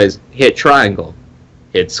gameplay was hit triangle,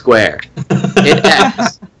 hit square, hit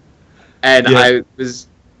X. And yeah.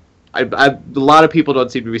 A lot of people don't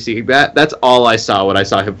seem to be seeing that. That's all I saw when I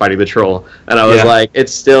saw him fighting the troll. And I was like,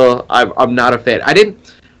 it's still, I'm not a fan.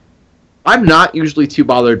 I'm not usually too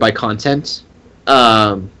bothered by content.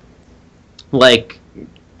 Like,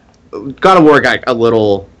 God of War got a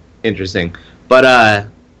little interesting. But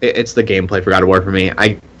it's the gameplay for God of War for me.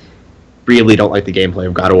 I really don't like the gameplay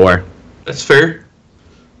of God of War. That's fair.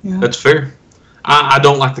 Yeah. That's fair. I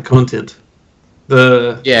don't like the content.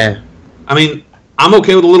 Yeah. I mean, I'm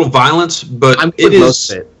okay with a little violence, but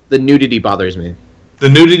most of it. The nudity bothers me. The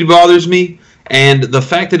nudity bothers me, and the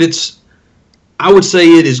fact that I would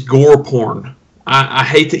say it is gore porn. I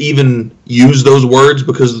hate to even use those words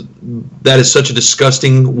because that is such a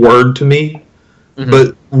disgusting word to me. Mm-hmm.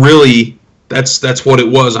 But really, that's what it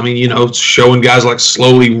was. I mean, it's showing guys like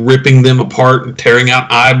slowly ripping them apart and tearing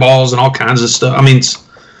out eyeballs and all kinds of stuff. I mean,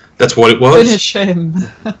 that's what it was. Finish him.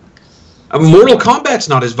 Mortal Kombat's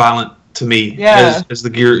not as violent to me as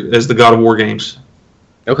the God of War games.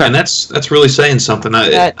 Okay, and that's really saying something.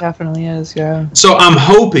 That definitely is, yeah. So I'm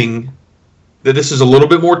hoping that this is a little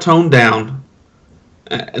bit more toned down.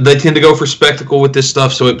 They tend to go for spectacle with this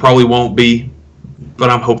stuff, so it probably won't be. But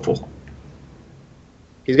I'm hopeful.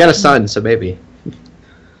 He's got a son, so maybe.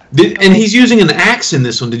 And he's using an axe in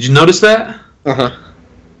this one. Did you notice that? Uh-huh.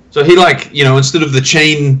 So he instead of the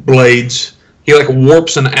chain blades, he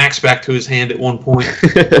warps an axe back to his hand at one point.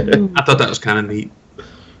 I thought that was kind of neat.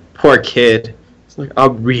 Poor kid. It's like,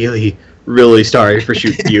 I'm really, really sorry for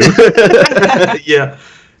shooting you. Yeah.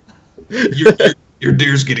 Your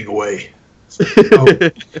deer's getting away.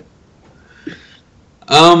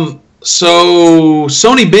 So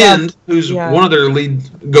Sony Bend, who's one of their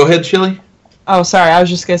lead... Go ahead, Chili. Oh, sorry. I was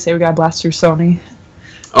just going to say we got to blast through Sony.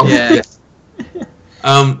 Oh, yeah.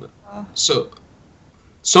 So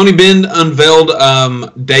Sony Bend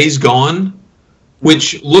unveiled Days Gone,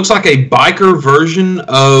 which looks like a biker version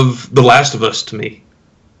of The Last of Us to me.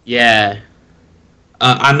 Yeah.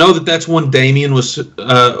 I know that's one Damien was...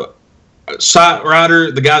 Site Rider,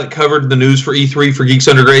 the guy that covered the news for E3 for Geeks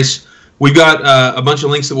Under Grace. We've got a bunch of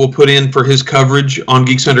links that we'll put in for his coverage on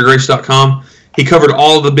geeksundergrace.com. He covered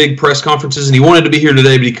all of the big press conferences, and he wanted to be here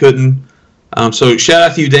today, but he couldn't. So shout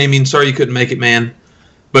out to you, Damien. Sorry you couldn't make it, man.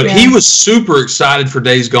 But he was super excited for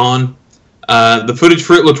Days Gone. The footage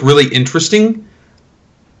for it looked really interesting.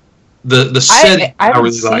 The setting I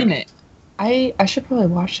really like. It. I should probably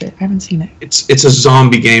watch it. I haven't seen it. It's a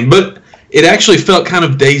zombie game, but it actually felt kind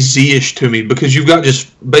of DayZ-ish to me because you've got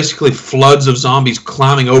just basically floods of zombies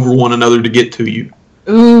climbing over one another to get to you.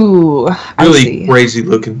 Ooh, really crazy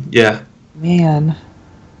looking. Yeah, man.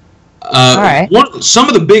 All right. Some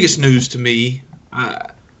of the biggest news to me,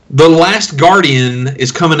 The Last Guardian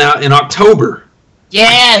is coming out in October.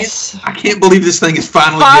 Yes, I can't believe this thing is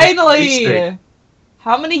finally.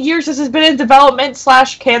 How many years has this been in development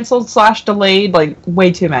 / canceled / delayed? Like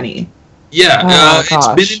way too many. Yeah, it's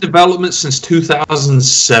been in development since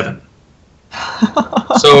 2007.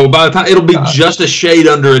 So by the time it'll be just a shade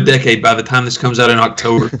under a decade by the time this comes out in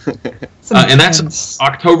October, and that's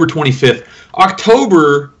October 25th.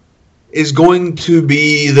 October is going to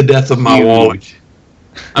be the death of my wallet.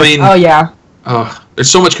 I mean, oh yeah. There's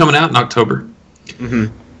so much coming out in October.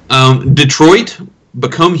 Mm-hmm. Detroit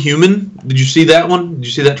Become Human. Did you see that one? Did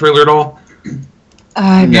you see that trailer at all?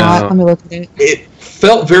 I'm not. Let me look at it. It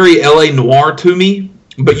felt very LA Noire to me,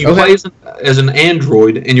 but you play as an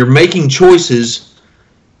android and you're making choices.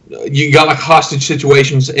 You got like hostage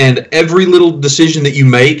situations, and every little decision that you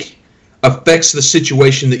make affects the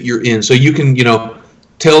situation that you're in. So you can,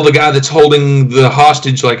 tell the guy that's holding the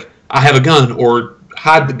hostage, like, I have a gun, or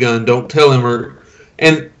hide the gun, don't tell him,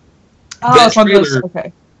 that trailer,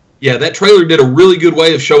 that trailer did a really good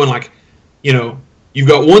way of showing, like, you've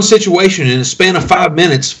got one situation in a span of 5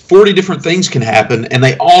 minutes, 40 different things can happen, and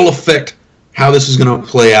they all affect how this is going to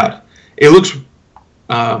play out. It looks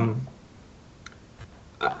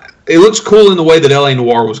cool in the way that LA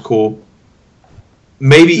Noire was cool.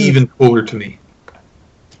 Maybe even cooler to me.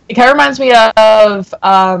 It kind of reminds me of,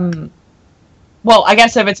 well, I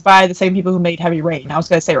guess if it's by the same people who made Heavy Rain. I was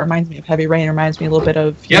going to say it reminds me of Heavy Rain. It reminds me a little bit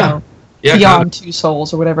of, Beyond Two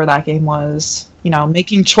Souls or whatever that game was.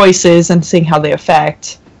 Making choices and seeing how they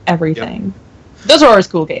affect everything. Yeah. Those are always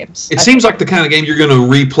cool games. It seems like the kind of game you're going to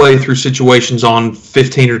replay through situations on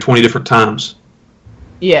 15 or 20 different times.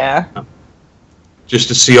 Yeah. Just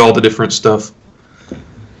to see all the different stuff.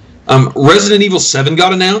 Resident Evil 7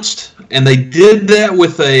 got announced, and they did that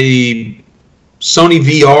with a Sony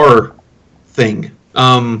VR thing.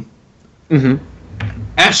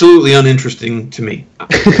 Absolutely uninteresting to me.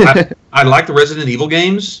 I like the Resident Evil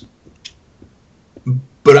games,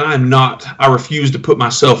 but I refuse to put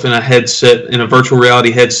myself in a virtual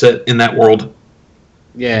reality headset in that world.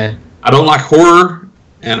 Yeah. I don't like horror,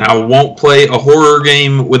 and I won't play a horror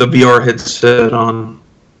game with a VR headset on.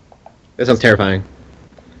 That sounds terrifying.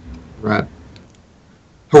 Right.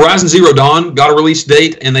 Horizon Zero Dawn got a release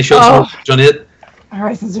date, and they showed some footage on it.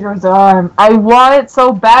 Horizon Zero Dawn. I want it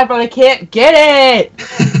so bad, but I can't get it.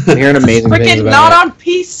 I'm hearing amazing things about it. Freaking not on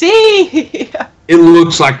PC. It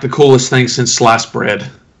looks like the coolest thing since sliced bread.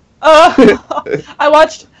 I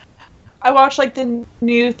watched like the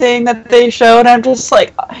new thing that they showed, and I'm just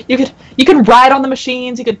like, you could ride on the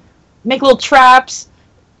machines, you could make little traps,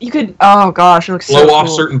 you could, oh gosh, it looks so cool. Blow off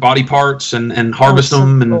certain body parts and harvest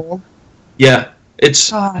them, and cool. Yeah,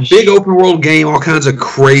 it's big open world game, all kinds of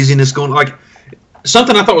craziness going. Like,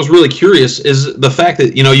 something I thought was really curious is the fact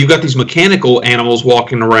that you've got these mechanical animals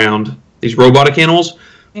walking around, these robotic animals,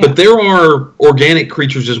 but there are organic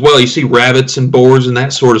creatures as well. You see rabbits and boars and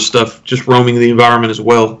that sort of stuff just roaming the environment as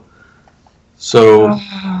well. So,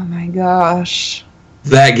 oh my gosh,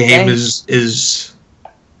 that game is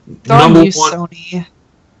number one. Sony.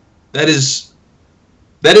 That is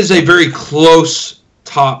a very close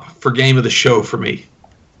top for game of the show for me.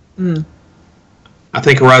 I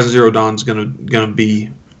think Horizon Zero Dawn is gonna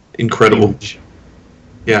be incredible.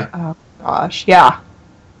 Yeah. Oh gosh, yeah.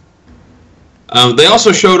 They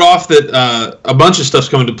also showed off that a bunch of stuff's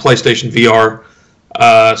coming to PlayStation VR.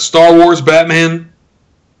 Star Wars, Batman,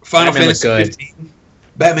 Final Fantasy 15.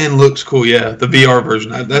 Batman looks cool, yeah. The VR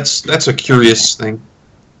version. That's a curious thing.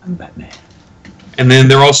 I'm Batman. And then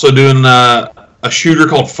they're also doing a shooter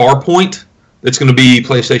called Farpoint that's going to be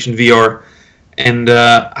PlayStation VR. And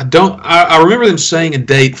I remember them saying a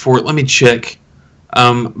date for it. Let me check.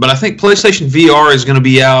 But I think PlayStation VR is going to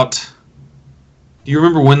be out. Do you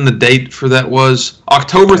remember when the date for that was?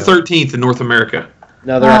 October 13th in North America.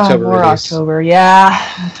 No, they're October release. October,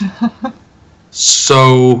 yeah.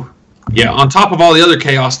 So, yeah, on top of all the other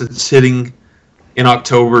chaos that's hitting in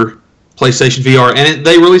October, PlayStation VR, and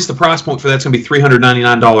they released the price point for that's going to be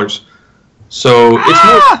 $399. So it's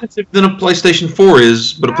more expensive than a PlayStation 4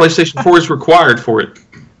 is, but a PlayStation 4 is required for it.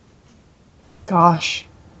 Gosh.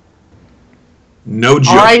 No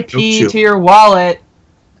joke. R.I.P. to your wallet.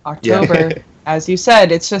 October. Yeah. As you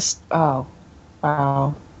said, it's just,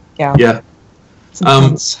 Wow. Yeah. Yeah.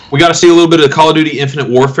 We got to see a little bit of Call of Duty Infinite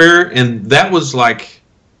Warfare, and that was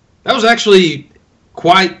actually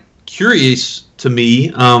quite curious to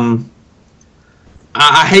me. I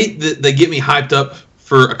hate that they get me hyped up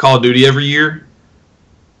for a Call of Duty every year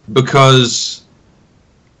because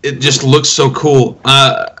it just looks so cool.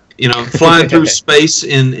 Flying through space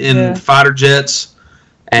in fighter jets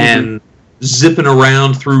and zipping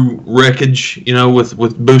around through wreckage,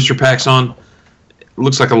 with booster packs on. It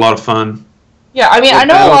looks like a lot of fun. Yeah, I mean, I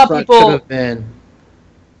know a lot of people. That's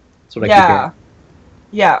what I keep hearing.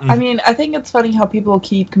 Yeah. I mean, I think it's funny how people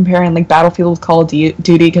keep comparing like Battlefield with Call of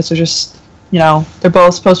Duty because they're just, they're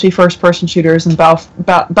both supposed to be first-person shooters, and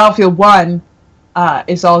Battlefield 1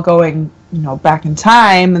 is all going, back in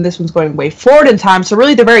time, and this one's going way forward in time. So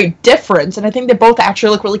really, they're very different, and I think they both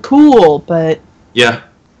actually look really cool. But yeah,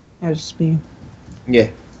 it's just me.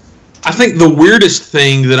 Yeah. I think the weirdest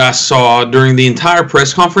thing that I saw during the entire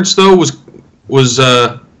press conference, though, was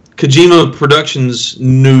Kojima Productions'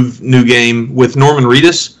 new game with Norman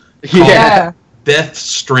Reedus called Death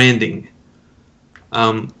Stranding.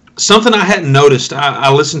 Something I hadn't noticed.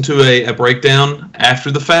 I listened to a breakdown after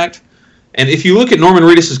the fact, and if you look at Norman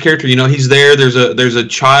Reedus' character, he's there. There's a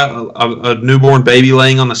child, a newborn baby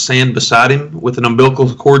laying on the sand beside him with an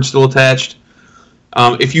umbilical cord still attached.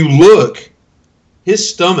 If you look, his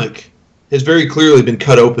stomach has very clearly been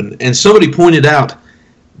cut open, and somebody pointed out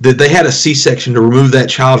that they had a C-section to remove that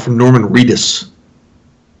child from Norman Reedus.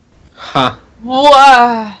 Huh.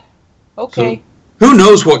 Okay. So, who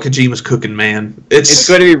knows what Kojima's cooking, man? It's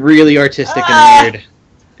going to be really artistic and weird.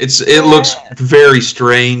 It looks very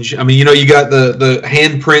strange. I mean, you got the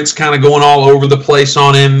handprints kind of going all over the place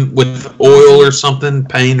on him with oil or something,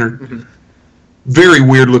 paint or very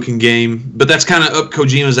weird looking game. But that's kind of up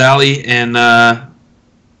Kojima's alley, and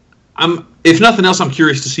if nothing else, I'm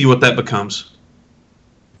curious to see what that becomes.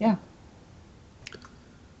 Yeah.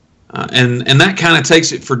 And that kind of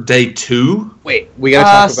takes it for day 2. Wait, we got to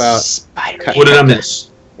talk about Spider-Man. What did I miss?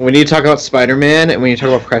 We need to talk about Spider-Man, and we need to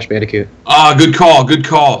talk about Crash Bandicoot. Good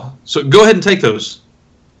call. So go ahead and take those.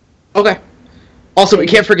 Okay. Also, we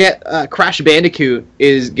can't forget Crash Bandicoot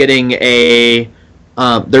is getting they're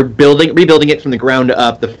rebuilding it from the ground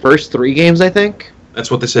up. The first 3 games, I think. That's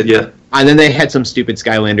what they said, yeah. And then they had some stupid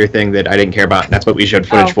Skylander thing that I didn't care about. And that's what we showed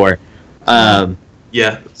footage for.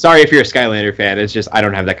 Yeah. Sorry if you're a Skylander fan. It's just I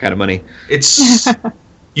don't have that kind of money. It's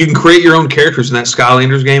you can create your own characters in that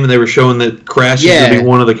Skylanders game, and they were showing that Crash is going to be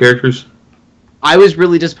one of the characters. I was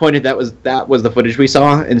really disappointed that was the footage we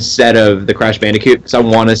saw instead of the Crash Bandicoot, because I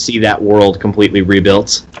want to see that world completely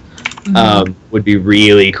rebuilt. Would be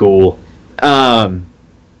really cool.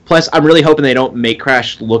 Plus, I'm really hoping they don't make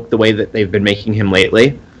Crash look the way that they've been making him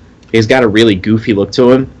lately. He's got a really goofy look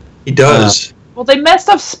to him. He does. Well, they messed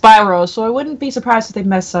up Spyro, so I wouldn't be surprised if they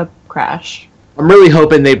mess up Crash. I'm really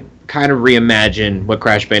hoping they kind of reimagine what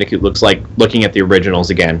Crash Bandicoot looks like, looking at the originals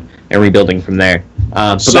again and rebuilding from there.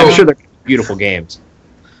 So I'm sure they're beautiful games.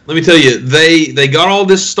 Let me tell you, they got all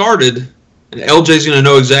this started, and LJ's going to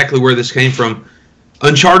know exactly where this came from.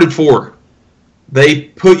 Uncharted 4. They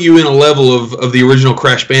put you in a level of the original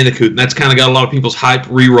Crash Bandicoot, and that's kind of got a lot of people's hype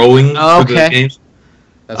re-rolling for the games.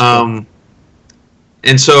 That's cool.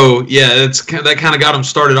 And so, yeah, that kind of got them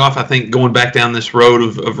started off, I think, going back down this road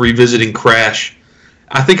of revisiting Crash.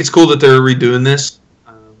 I think it's cool that they're redoing this.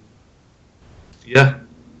 Yeah.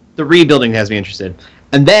 The rebuilding has me interested.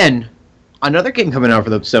 And then, another game coming out for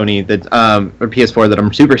the Sony, or PS4, that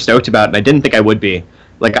I'm super stoked about, and I didn't think I would be.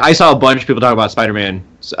 Like, I saw a bunch of people talk about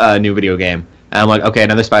Spider-Man's new video game. And I'm like, okay,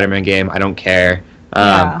 another Spider-Man game. I don't care.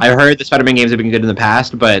 I heard the Spider-Man games have been good in the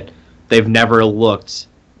past, but they've never looked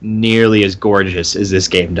nearly as gorgeous as this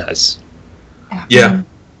game does. Yeah.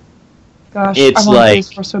 Gosh, it's I want like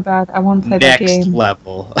PS4 so bad. I want to play that game. Next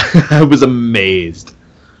level. I was amazed.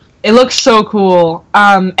 It looks so cool.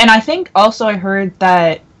 And I think also I heard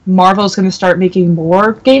that Marvel's going to start making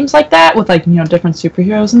more games like that with different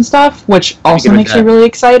superheroes and stuff, which also makes me really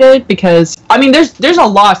excited because there's a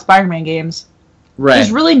lot of Spider-Man games. Right.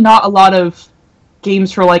 There's really not a lot of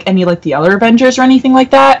games for any the other Avengers or anything like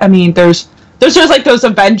that. There's just those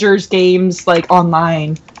Avengers games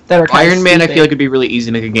online that are kind Iron Man. I feel like it'd be really easy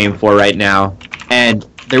to make a game for right now. And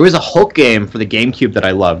there was a Hulk game for the GameCube that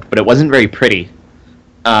I loved, but it wasn't very pretty.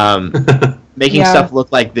 Making stuff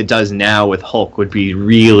look like it does now with Hulk would be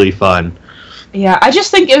really fun. Yeah, I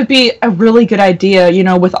just think it would be a really good idea,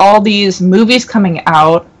 with all these movies coming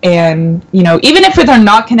out, and even if they're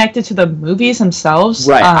not connected to the movies themselves.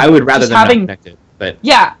 Right, I would rather them not connected. But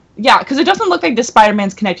yeah, because it doesn't look like this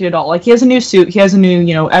Spider-Man's connected at all. He has a new suit, he has a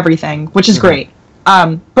new, everything, which is great.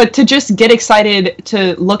 But to just get excited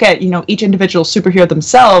to look at, each individual superhero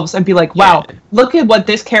themselves and be like, wow, look at what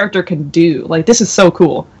this character can do. Like, this is so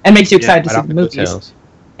cool. And makes you excited to see the movies.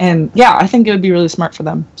 And yeah, I think it would be really smart for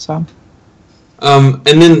them. So. And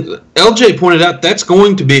then LJ pointed out that's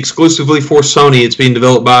going to be exclusively for Sony. It's being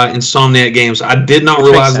developed by Insomniac Games. I did not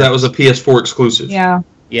realize that was a PS4 exclusive. Yeah.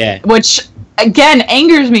 Yeah. Which, again,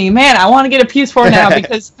 angers me. Man, I want to get a PS4 now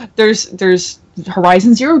because there's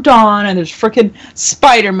Horizon Zero Dawn and there's frickin'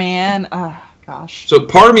 Spider-Man. Gosh. So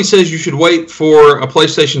part of me says you should wait for a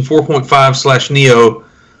PlayStation 4.5/Neo,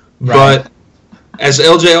 but as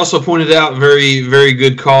LJ also pointed out, very, very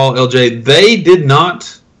good call, LJ, they did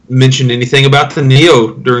not mention anything about the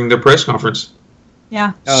Neo during their press conference.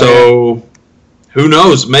 Yeah. So who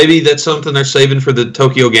knows? Maybe that's something they're saving for the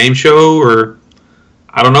Tokyo Game Show, or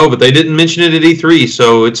I don't know, but they didn't mention it at E3,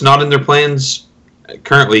 so it's not in their plans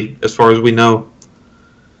currently, as far as we know.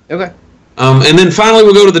 Okay. And then finally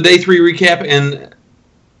we'll go to the Day 3 recap, and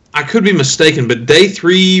I could be mistaken, but Day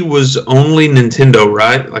 3 was only Nintendo,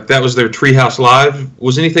 right? Like, that was their Treehouse Live.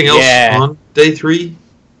 Was anything else on Day 3?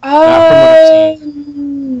 Not from what I've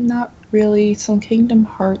seen. Not really. Some Kingdom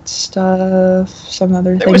Hearts stuff, some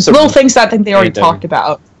other things. Little things that I think they already talked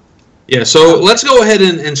about. Yeah, so let's go ahead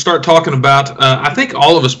and start talking about, I think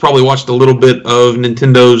all of us probably watched a little bit of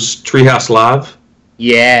Nintendo's Treehouse Live.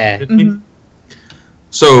 Yeah. Mm-hmm.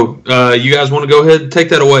 So, you guys want to go ahead and take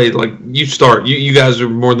that away? Like, you start. You guys are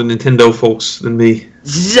more the Nintendo folks than me.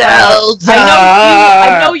 Zelda!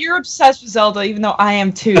 I know you're obsessed with Zelda, even though I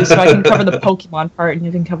am too, so I can cover the Pokemon part and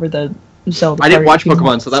you can cover the Zelda part. I didn't watch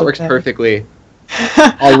Pokemon, so that works perfectly.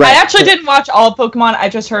 All right. I actually didn't watch all of Pokemon. I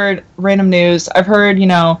just heard random news. I've heard,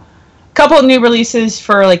 a couple of new releases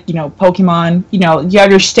for, Pokemon. You have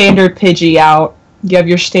your standard Pidgey out. You have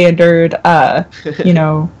your standard, Rattata.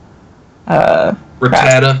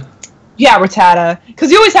 Yeah, Rattata.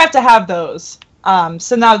 Because you always have to have those.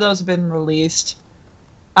 So now those have been released.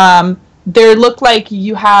 They look like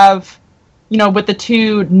you have, with the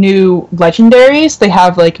two new legendaries, they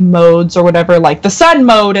have, modes or whatever, like the Sun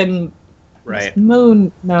mode and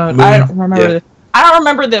Moon mode. I don't remember. Yeah. I don't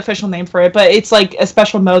remember the official name for it, but it's, a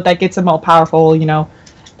special mode that gets them all powerful,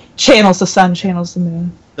 channels the sun, channels the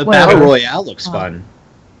moon. The Battle Royale looks fun.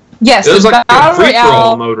 Yes, it was like Battle a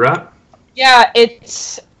free-for-all mode, right? Yeah,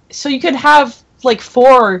 it's so you could have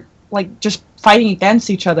 4 just fighting against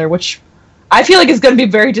each other, which I feel like is going to be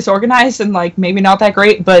very disorganized and maybe not that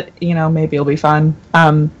great, but maybe it'll be fun.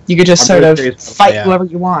 You could just sort of fight whoever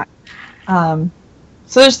you want.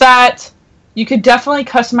 So there's that. You could definitely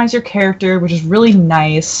customize your character, which is really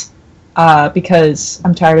nice, because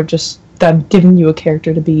I'm tired of just them giving you a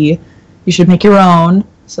character to be. You should make your own.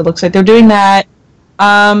 So it looks like they're doing that.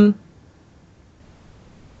 I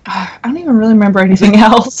don't even really remember anything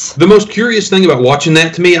else. The most curious thing about watching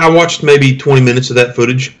that, to me, I watched maybe 20 minutes of that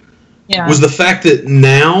footage, was the fact that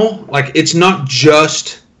now, it's not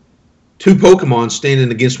just 2 Pokemon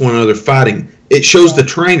standing against one another fighting. It shows the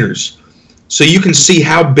trainers. So you can see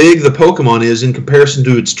how big the Pokemon is in comparison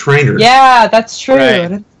to its trainer. Yeah, that's true. Right. I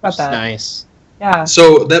didn't think about that. Nice. Yeah.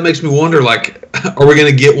 So that makes me wonder, are we going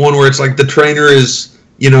to get one where it's the trainer is,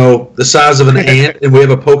 the size of an ant and we have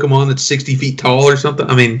a Pokemon that's 60 feet tall or something?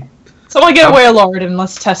 I mean... Someone get a Wailord and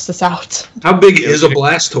let's test this out. How big is a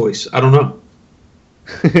Blastoise? I don't know.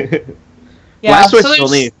 Yeah, Blastoise is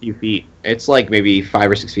only a few feet. It's maybe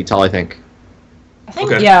 5 or 6 feet tall, I think. I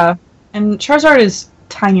think, yeah. And Charizard is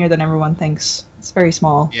tinier than everyone thinks. It's very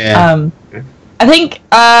small. Yeah. I think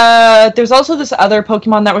there's also this other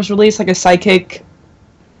Pokemon that was released, a psychic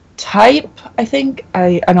type, I think.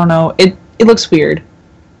 I don't know. It looks weird,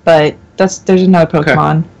 but there's another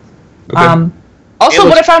Pokemon. Okay. Also,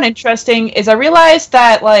 what I found interesting is I realized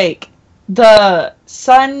that, the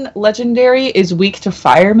Sun Legendary is weak to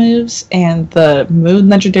fire moves, and the Moon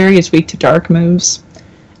Legendary is weak to dark moves.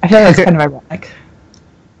 I feel like that's kind of ironic.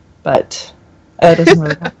 But it doesn't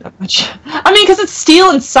really matter that much. I mean, because it's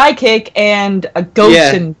Steel and Psychic, and a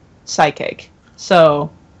Ghost and Psychic. So,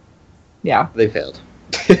 yeah. They failed.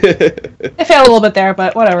 They failed a little bit there,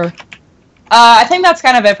 but whatever. I think that's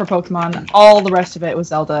kind of it for Pokemon. All the rest of it was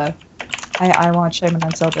Zelda. I want Shaman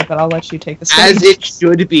on Zelda, but I'll let you take the stage. As it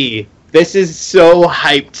should be. This is so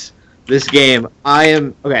hyped, this game. I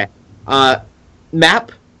am... Okay.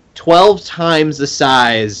 Map 12 times the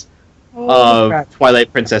size of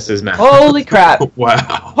Twilight Princess's map. Holy crap. Wow.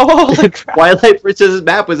 Holy crap. Twilight Princess's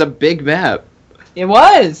map was a big map. It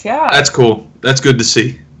was, yeah. That's cool. That's good to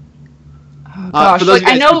see. Oh, gosh. For those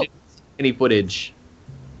I know... Any footage.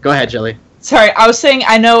 Go ahead, Jelly. Sorry, I was saying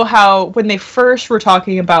I know how when they first were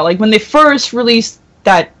talking about, when they first released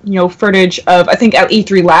that, footage of, I think, at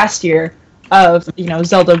E3 last year, of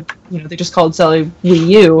Zelda. They just called Zelda Wii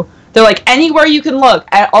U. They're like, anywhere you can look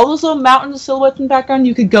at all those little mountain silhouettes in the background,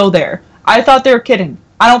 you could go there. I thought they were kidding.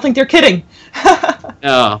 I don't think they're kidding.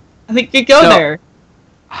 No. I think you could go there.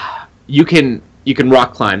 You can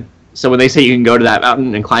rock climb. So when they say you can go to that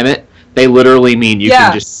mountain and climb it, they literally mean you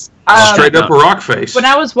can just straight up a rock face. When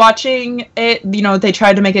I was watching it, they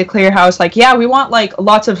tried to make it clear how it's like, yeah, we want like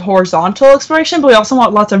lots of horizontal exploration, but we also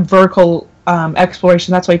want lots of vertical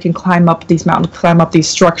exploration. That's why you can climb up these mountains, climb up these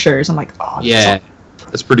structures. I'm like, oh, yeah.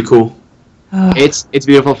 That's pretty cool. It's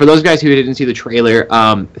beautiful. For those guys who didn't see the trailer,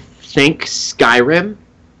 think Skyrim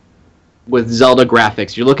with Zelda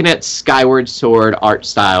graphics. You're looking at Skyward Sword art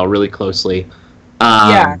style really closely.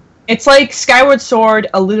 Yeah, it's like Skyward Sword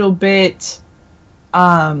a little bit,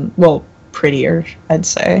 prettier, I'd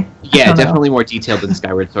say. Yeah, definitely more detailed than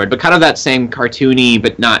Skyward Sword, but kind of that same cartoony,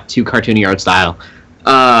 but not too cartoony art style.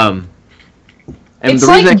 And it's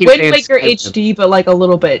like Wind Waker HD, but like a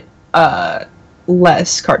little bit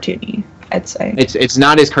less cartoony, I'd say. It's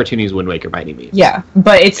not as cartoony as Wind Waker by any means. Yeah,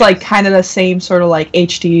 but it's like kind of the same sort of like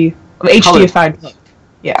HD-ified look.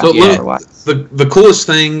 Yeah. So the coolest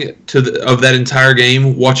thing of that entire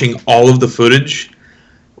game, watching all of the footage,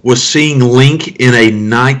 was seeing Link in a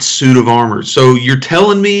knight suit of armor. So you're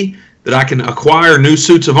telling me that I can acquire new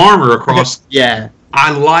suits of armor across... Yeah.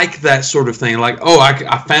 I like that sort of thing. Like,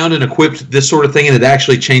 I found and equipped this sort of thing, and it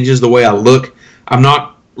actually changes the way I look. I'm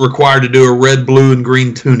not required to do a red, blue, and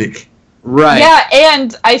green tunic. Right. Yeah,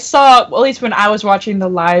 and I saw, at least when I was watching the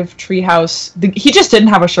live Treehouse, he just didn't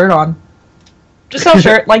have a shirt on. Just no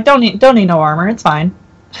shirt. Like, don't need no armor. It's fine.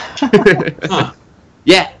 Huh.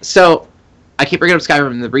 Yeah, so I keep bringing up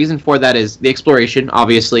Skyrim, and the reason for that is the exploration,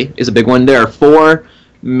 obviously, is a big one. There are 4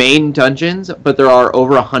 main dungeons, but there are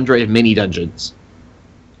over 100 mini dungeons.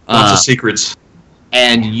 Lots of secrets.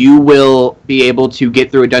 And you will be able to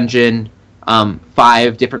get through a dungeon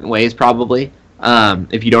 5 different ways, probably.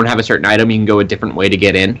 If you don't have a certain item, you can go a different way to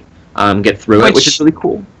get in, get through it, which is really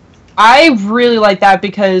cool. I really like that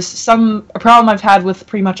because a problem I've had with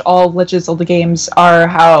pretty much all Legend of Zelda games are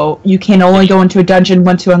how you can only go into a dungeon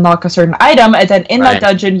once to unlock a certain item, and then in that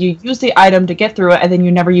dungeon you use the item to get through it, and then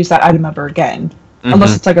you never use that item ever again,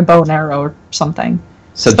 unless it's like a bow and arrow or something.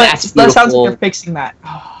 So that sounds like you're fixing that.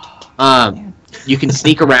 You can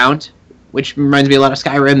sneak around, which reminds me a lot of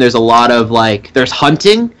Skyrim. There's a lot of there's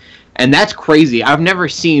hunting, and that's crazy. I've never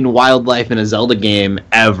seen wildlife in a Zelda game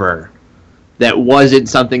ever that wasn't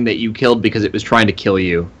something that you killed because it was trying to kill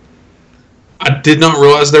you. I did not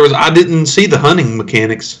realize I didn't see the hunting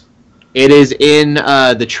mechanics. It is in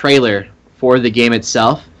the trailer for the game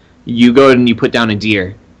itself. You go and you put down a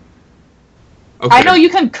deer. Okay. I know you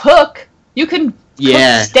can cook. You can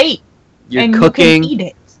cook steak. You're cooking. You can eat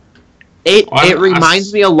it. It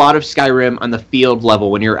reminds me a lot of Skyrim on the field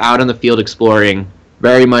level when you're out on the field exploring.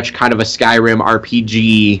 Very much kind of a Skyrim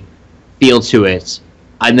RPG feel to it.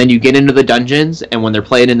 And then you get into the dungeons, and when they're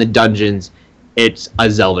playing in the dungeons, it's a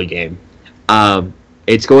Zelda game.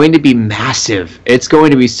 It's going to be massive. It's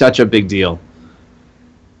going to be such a big deal.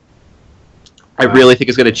 I really think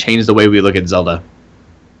it's going to change the way we look at Zelda.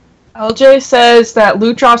 LJ says that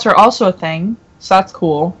loot drops are also a thing, so that's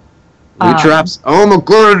cool. Loot drops? Oh my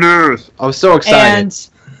goodness! I was so excited. And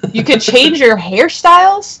you could change your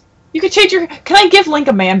hairstyles. You could change your... Can I give Link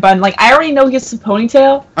a man bun? Like, I already know he gets a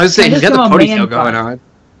ponytail. I was saying, he's got the ponytail going on.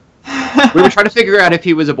 We were trying to figure out if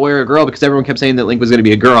he was a boy or a girl because everyone kept saying that Link was going to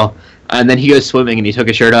be a girl. And then he goes swimming and he took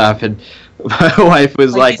his shirt off. And my wife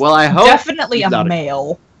was like well, I hope definitely a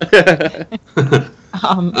male. He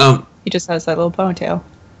just has that little ponytail.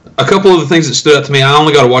 A couple of the things that stood out to me, I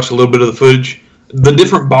only got to watch a little bit of the footage. The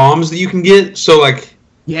different bombs that you can get. So, at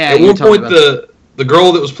one point, the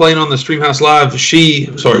girl that was playing on the Streamhouse Live,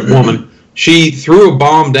 woman, she threw a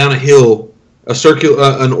bomb down a hill,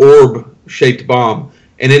 an orb-shaped bomb,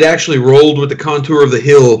 and it actually rolled with the contour of the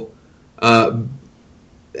hill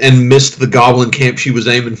and missed the goblin camp she was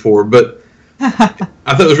aiming for. But I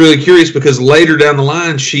thought it was really curious because later down the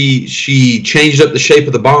line, she changed up the shape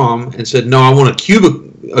of the bomb and said, no, I want a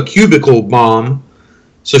cubical bomb.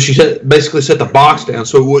 So she basically set the box down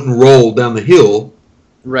so it wouldn't roll down the hill.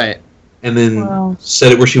 Right. And then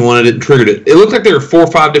set it where she wanted it and triggered it. It looked like there were 4 or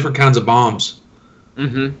 5 different kinds of bombs.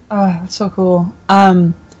 Mm-hmm. Oh, that's so cool.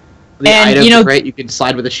 The items are great. You can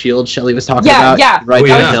slide with a shield. Shelly was talking about. Yeah. I was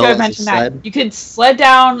going to mention that. You could sled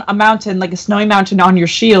down a mountain, like a snowy mountain, on your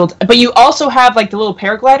shield. But you also have the little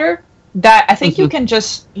paraglider that I think you can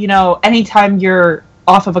just, anytime you're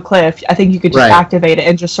off of a cliff, I think you could just activate it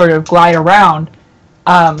and just sort of glide around.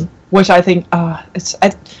 Which I think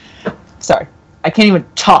sorry, I can't even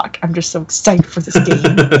talk. I'm just so excited for this game.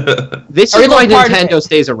 This is why Nintendo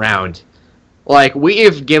stays around. Like, we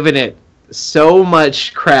have given it so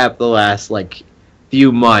much crap the last, like,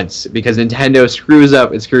 few months because Nintendo screws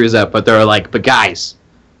up, but they're like, but guys.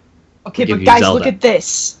 Okay, but guys, Zelda. Look at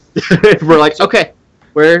this. We're like, okay,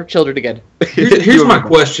 we're children again. Here's my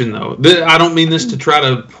question, though. I don't mean this to try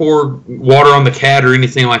to pour water on the cat or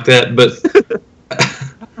anything like that, but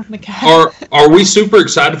are we super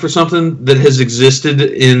excited for something that has existed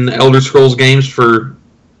in Elder Scrolls games for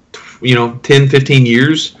 10, 15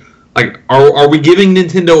 years? Like, are we giving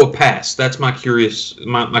Nintendo a pass? That's my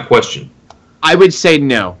question. I would say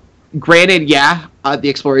no. Granted, yeah, the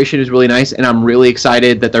exploration is really nice, and I'm really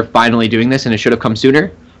excited that they're finally doing this, and it should have come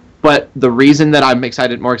sooner. But the reason that I'm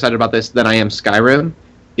more excited about this than I am Skyrim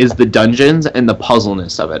is the dungeons and the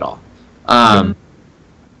puzzleness of it all.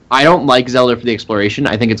 I don't like Zelda for the exploration.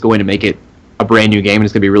 I think it's going to make it a brand new game, and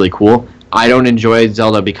it's going to be really cool. I don't enjoy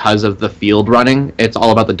Zelda because of the field running. It's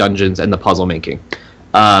all about the dungeons and the puzzle making.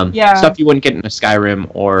 Stuff you wouldn't get in a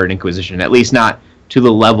Skyrim or an Inquisition, at least not to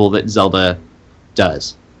the level that Zelda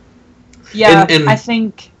does. Yeah, and I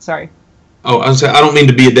think. Sorry. Oh, I was saying, I don't mean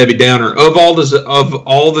to be a Debbie Downer. Of all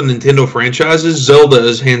the Nintendo franchises, Zelda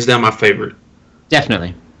is hands down my favorite.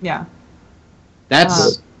 Definitely. Yeah.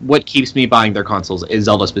 That's what keeps me buying their consoles is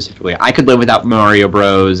Zelda specifically. I could live without Mario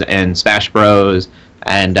Bros. And Smash Bros.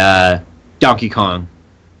 And Donkey Kong,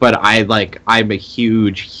 but I'm a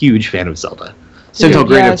huge fan of Zelda. Since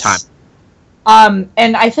Ocarina of Time.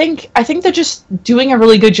 And I think they're just doing a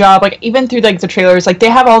really good job. Like, even through the trailers, they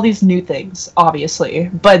have all these new things, obviously,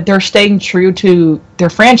 but they're staying true to their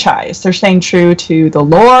franchise. They're staying true to the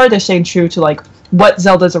lore. They're staying true to what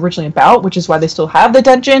Zelda's originally about, which is why they still have the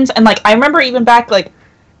dungeons. And I remember even back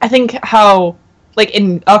I think how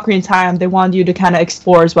in Ocarina of Time they wanted you to kind of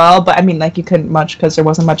explore as well, but I mean you couldn't much because there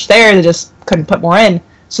wasn't much there. They just couldn't put more in.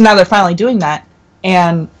 So now they're finally doing that,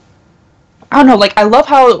 and I don't know. I love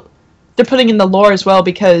how they're putting in the lore as well,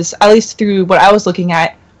 because at least through what I was looking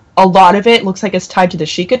at, a lot of it looks like it's tied to the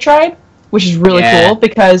Sheikah tribe, which is really cool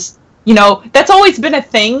because, that's always been a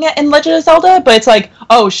thing in Legend of Zelda, but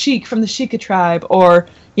it's Sheik from the Sheikah tribe, or,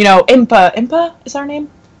 Impa is our name?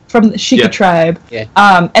 From the Sheikah tribe. Yeah.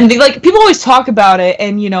 And people always talk about it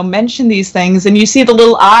and, mention these things, and you see the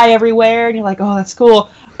little eye everywhere, and you're like, oh, that's cool,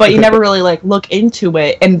 but you never really, look into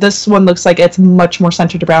it, and this one looks like it's much more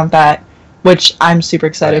centered around that, which I'm super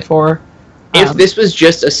excited for. If this was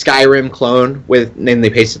just a Skyrim clone and they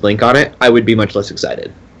pasted Link on it, I would be much less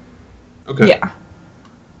excited. Okay. Yeah.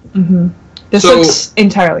 Mm-hmm. This looks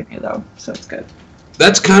entirely new, though, so it's good.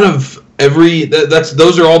 That's kind of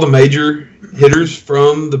those are all the major hitters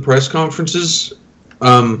from the press conferences.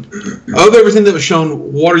 Of everything that was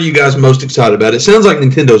shown, what are you guys most excited about? It sounds like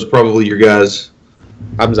Nintendo's probably your guys.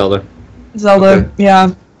 I'm Zelda. Okay.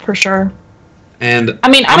 Yeah, for sure. And I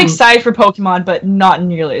mean, I'm excited for Pokemon, but not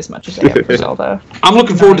nearly as much as I am for Zelda. I'm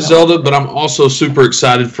looking forward to Zelda, but I'm also super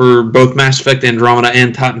excited for both Mass Effect Andromeda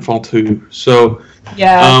and Titanfall 2. So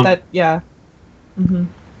yeah, Mm-hmm.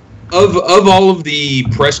 Of all of the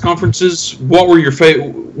press conferences, what were your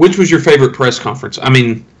which was your favorite press conference? I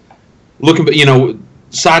mean,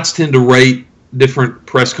 sites tend to rate different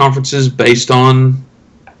press conferences based on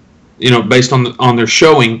their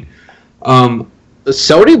showing.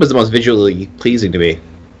 Sony was the most visually pleasing to me.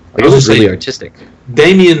 It was really artistic.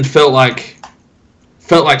 Damien felt like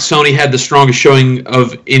Sony had the strongest showing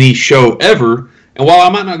of any show ever. And while I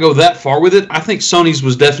might not go that far with it, I think Sony's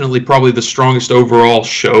was definitely probably the strongest overall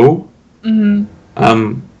show.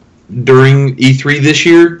 Mm-hmm. During E3 this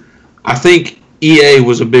year. I think EA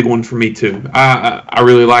was a big one for me too. I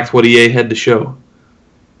really liked what EA had to show.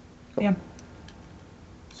 Yeah.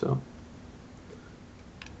 So.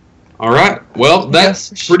 All right. Well,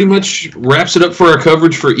 that pretty much wraps it up for our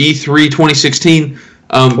coverage for E3 2016.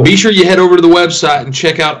 Cool. Be sure you head over to the website and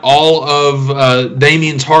check out all of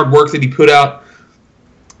Damien's hard work that he put out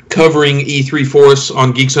covering E3 for us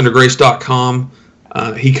on geeksundergrace.com.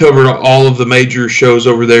 He covered all of the major shows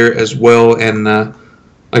over there as well, and like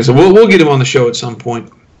I said, we'll get him on the show at some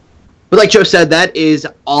point. But like Joe said, that is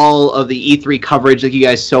all of the E3 coverage. Thank you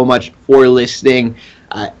guys so much for listening.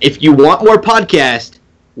 If you want more podcast,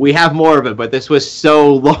 we have more of it, but this was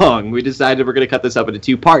so long, we decided we're going to cut this up into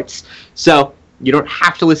 2 parts. So you don't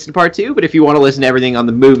have to listen to part 2, but if you want to listen to everything on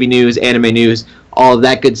the movie news, anime news, all of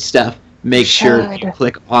that good stuff, make sure you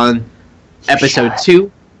click on episode 2.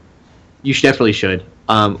 You definitely should.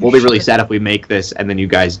 We'll be really sad if we make this and then you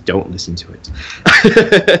guys don't listen to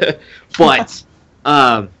it. But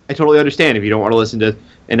I totally understand if you don't want to listen to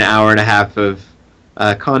an hour and a half of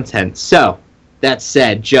content. So, that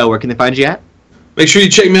said, Joe, where can they find you at? Make sure you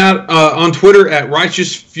check me out on Twitter at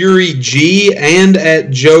Righteous Fury G and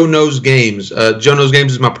at Joe Knows Games. Joe Knows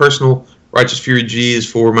Games is my personal Righteous Fury G is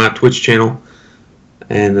for my Twitch channel.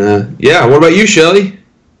 And yeah, what about you, Shelly?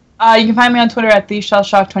 You can find me on Twitter at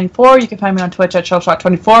TheShellShock24. You can find me on Twitch at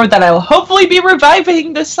ShellShock24. That I will hopefully be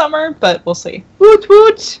reviving this summer, but we'll see. Woot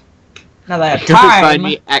woot! Now that I have You can time. find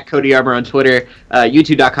me at Cody Armor on Twitter,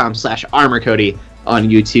 youtube.com/ArmorCody on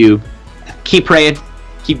YouTube. Keep praying,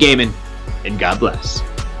 keep gaming, and God bless.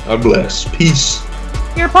 God bless. Peace.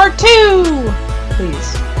 Here, part 2!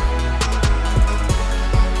 Please.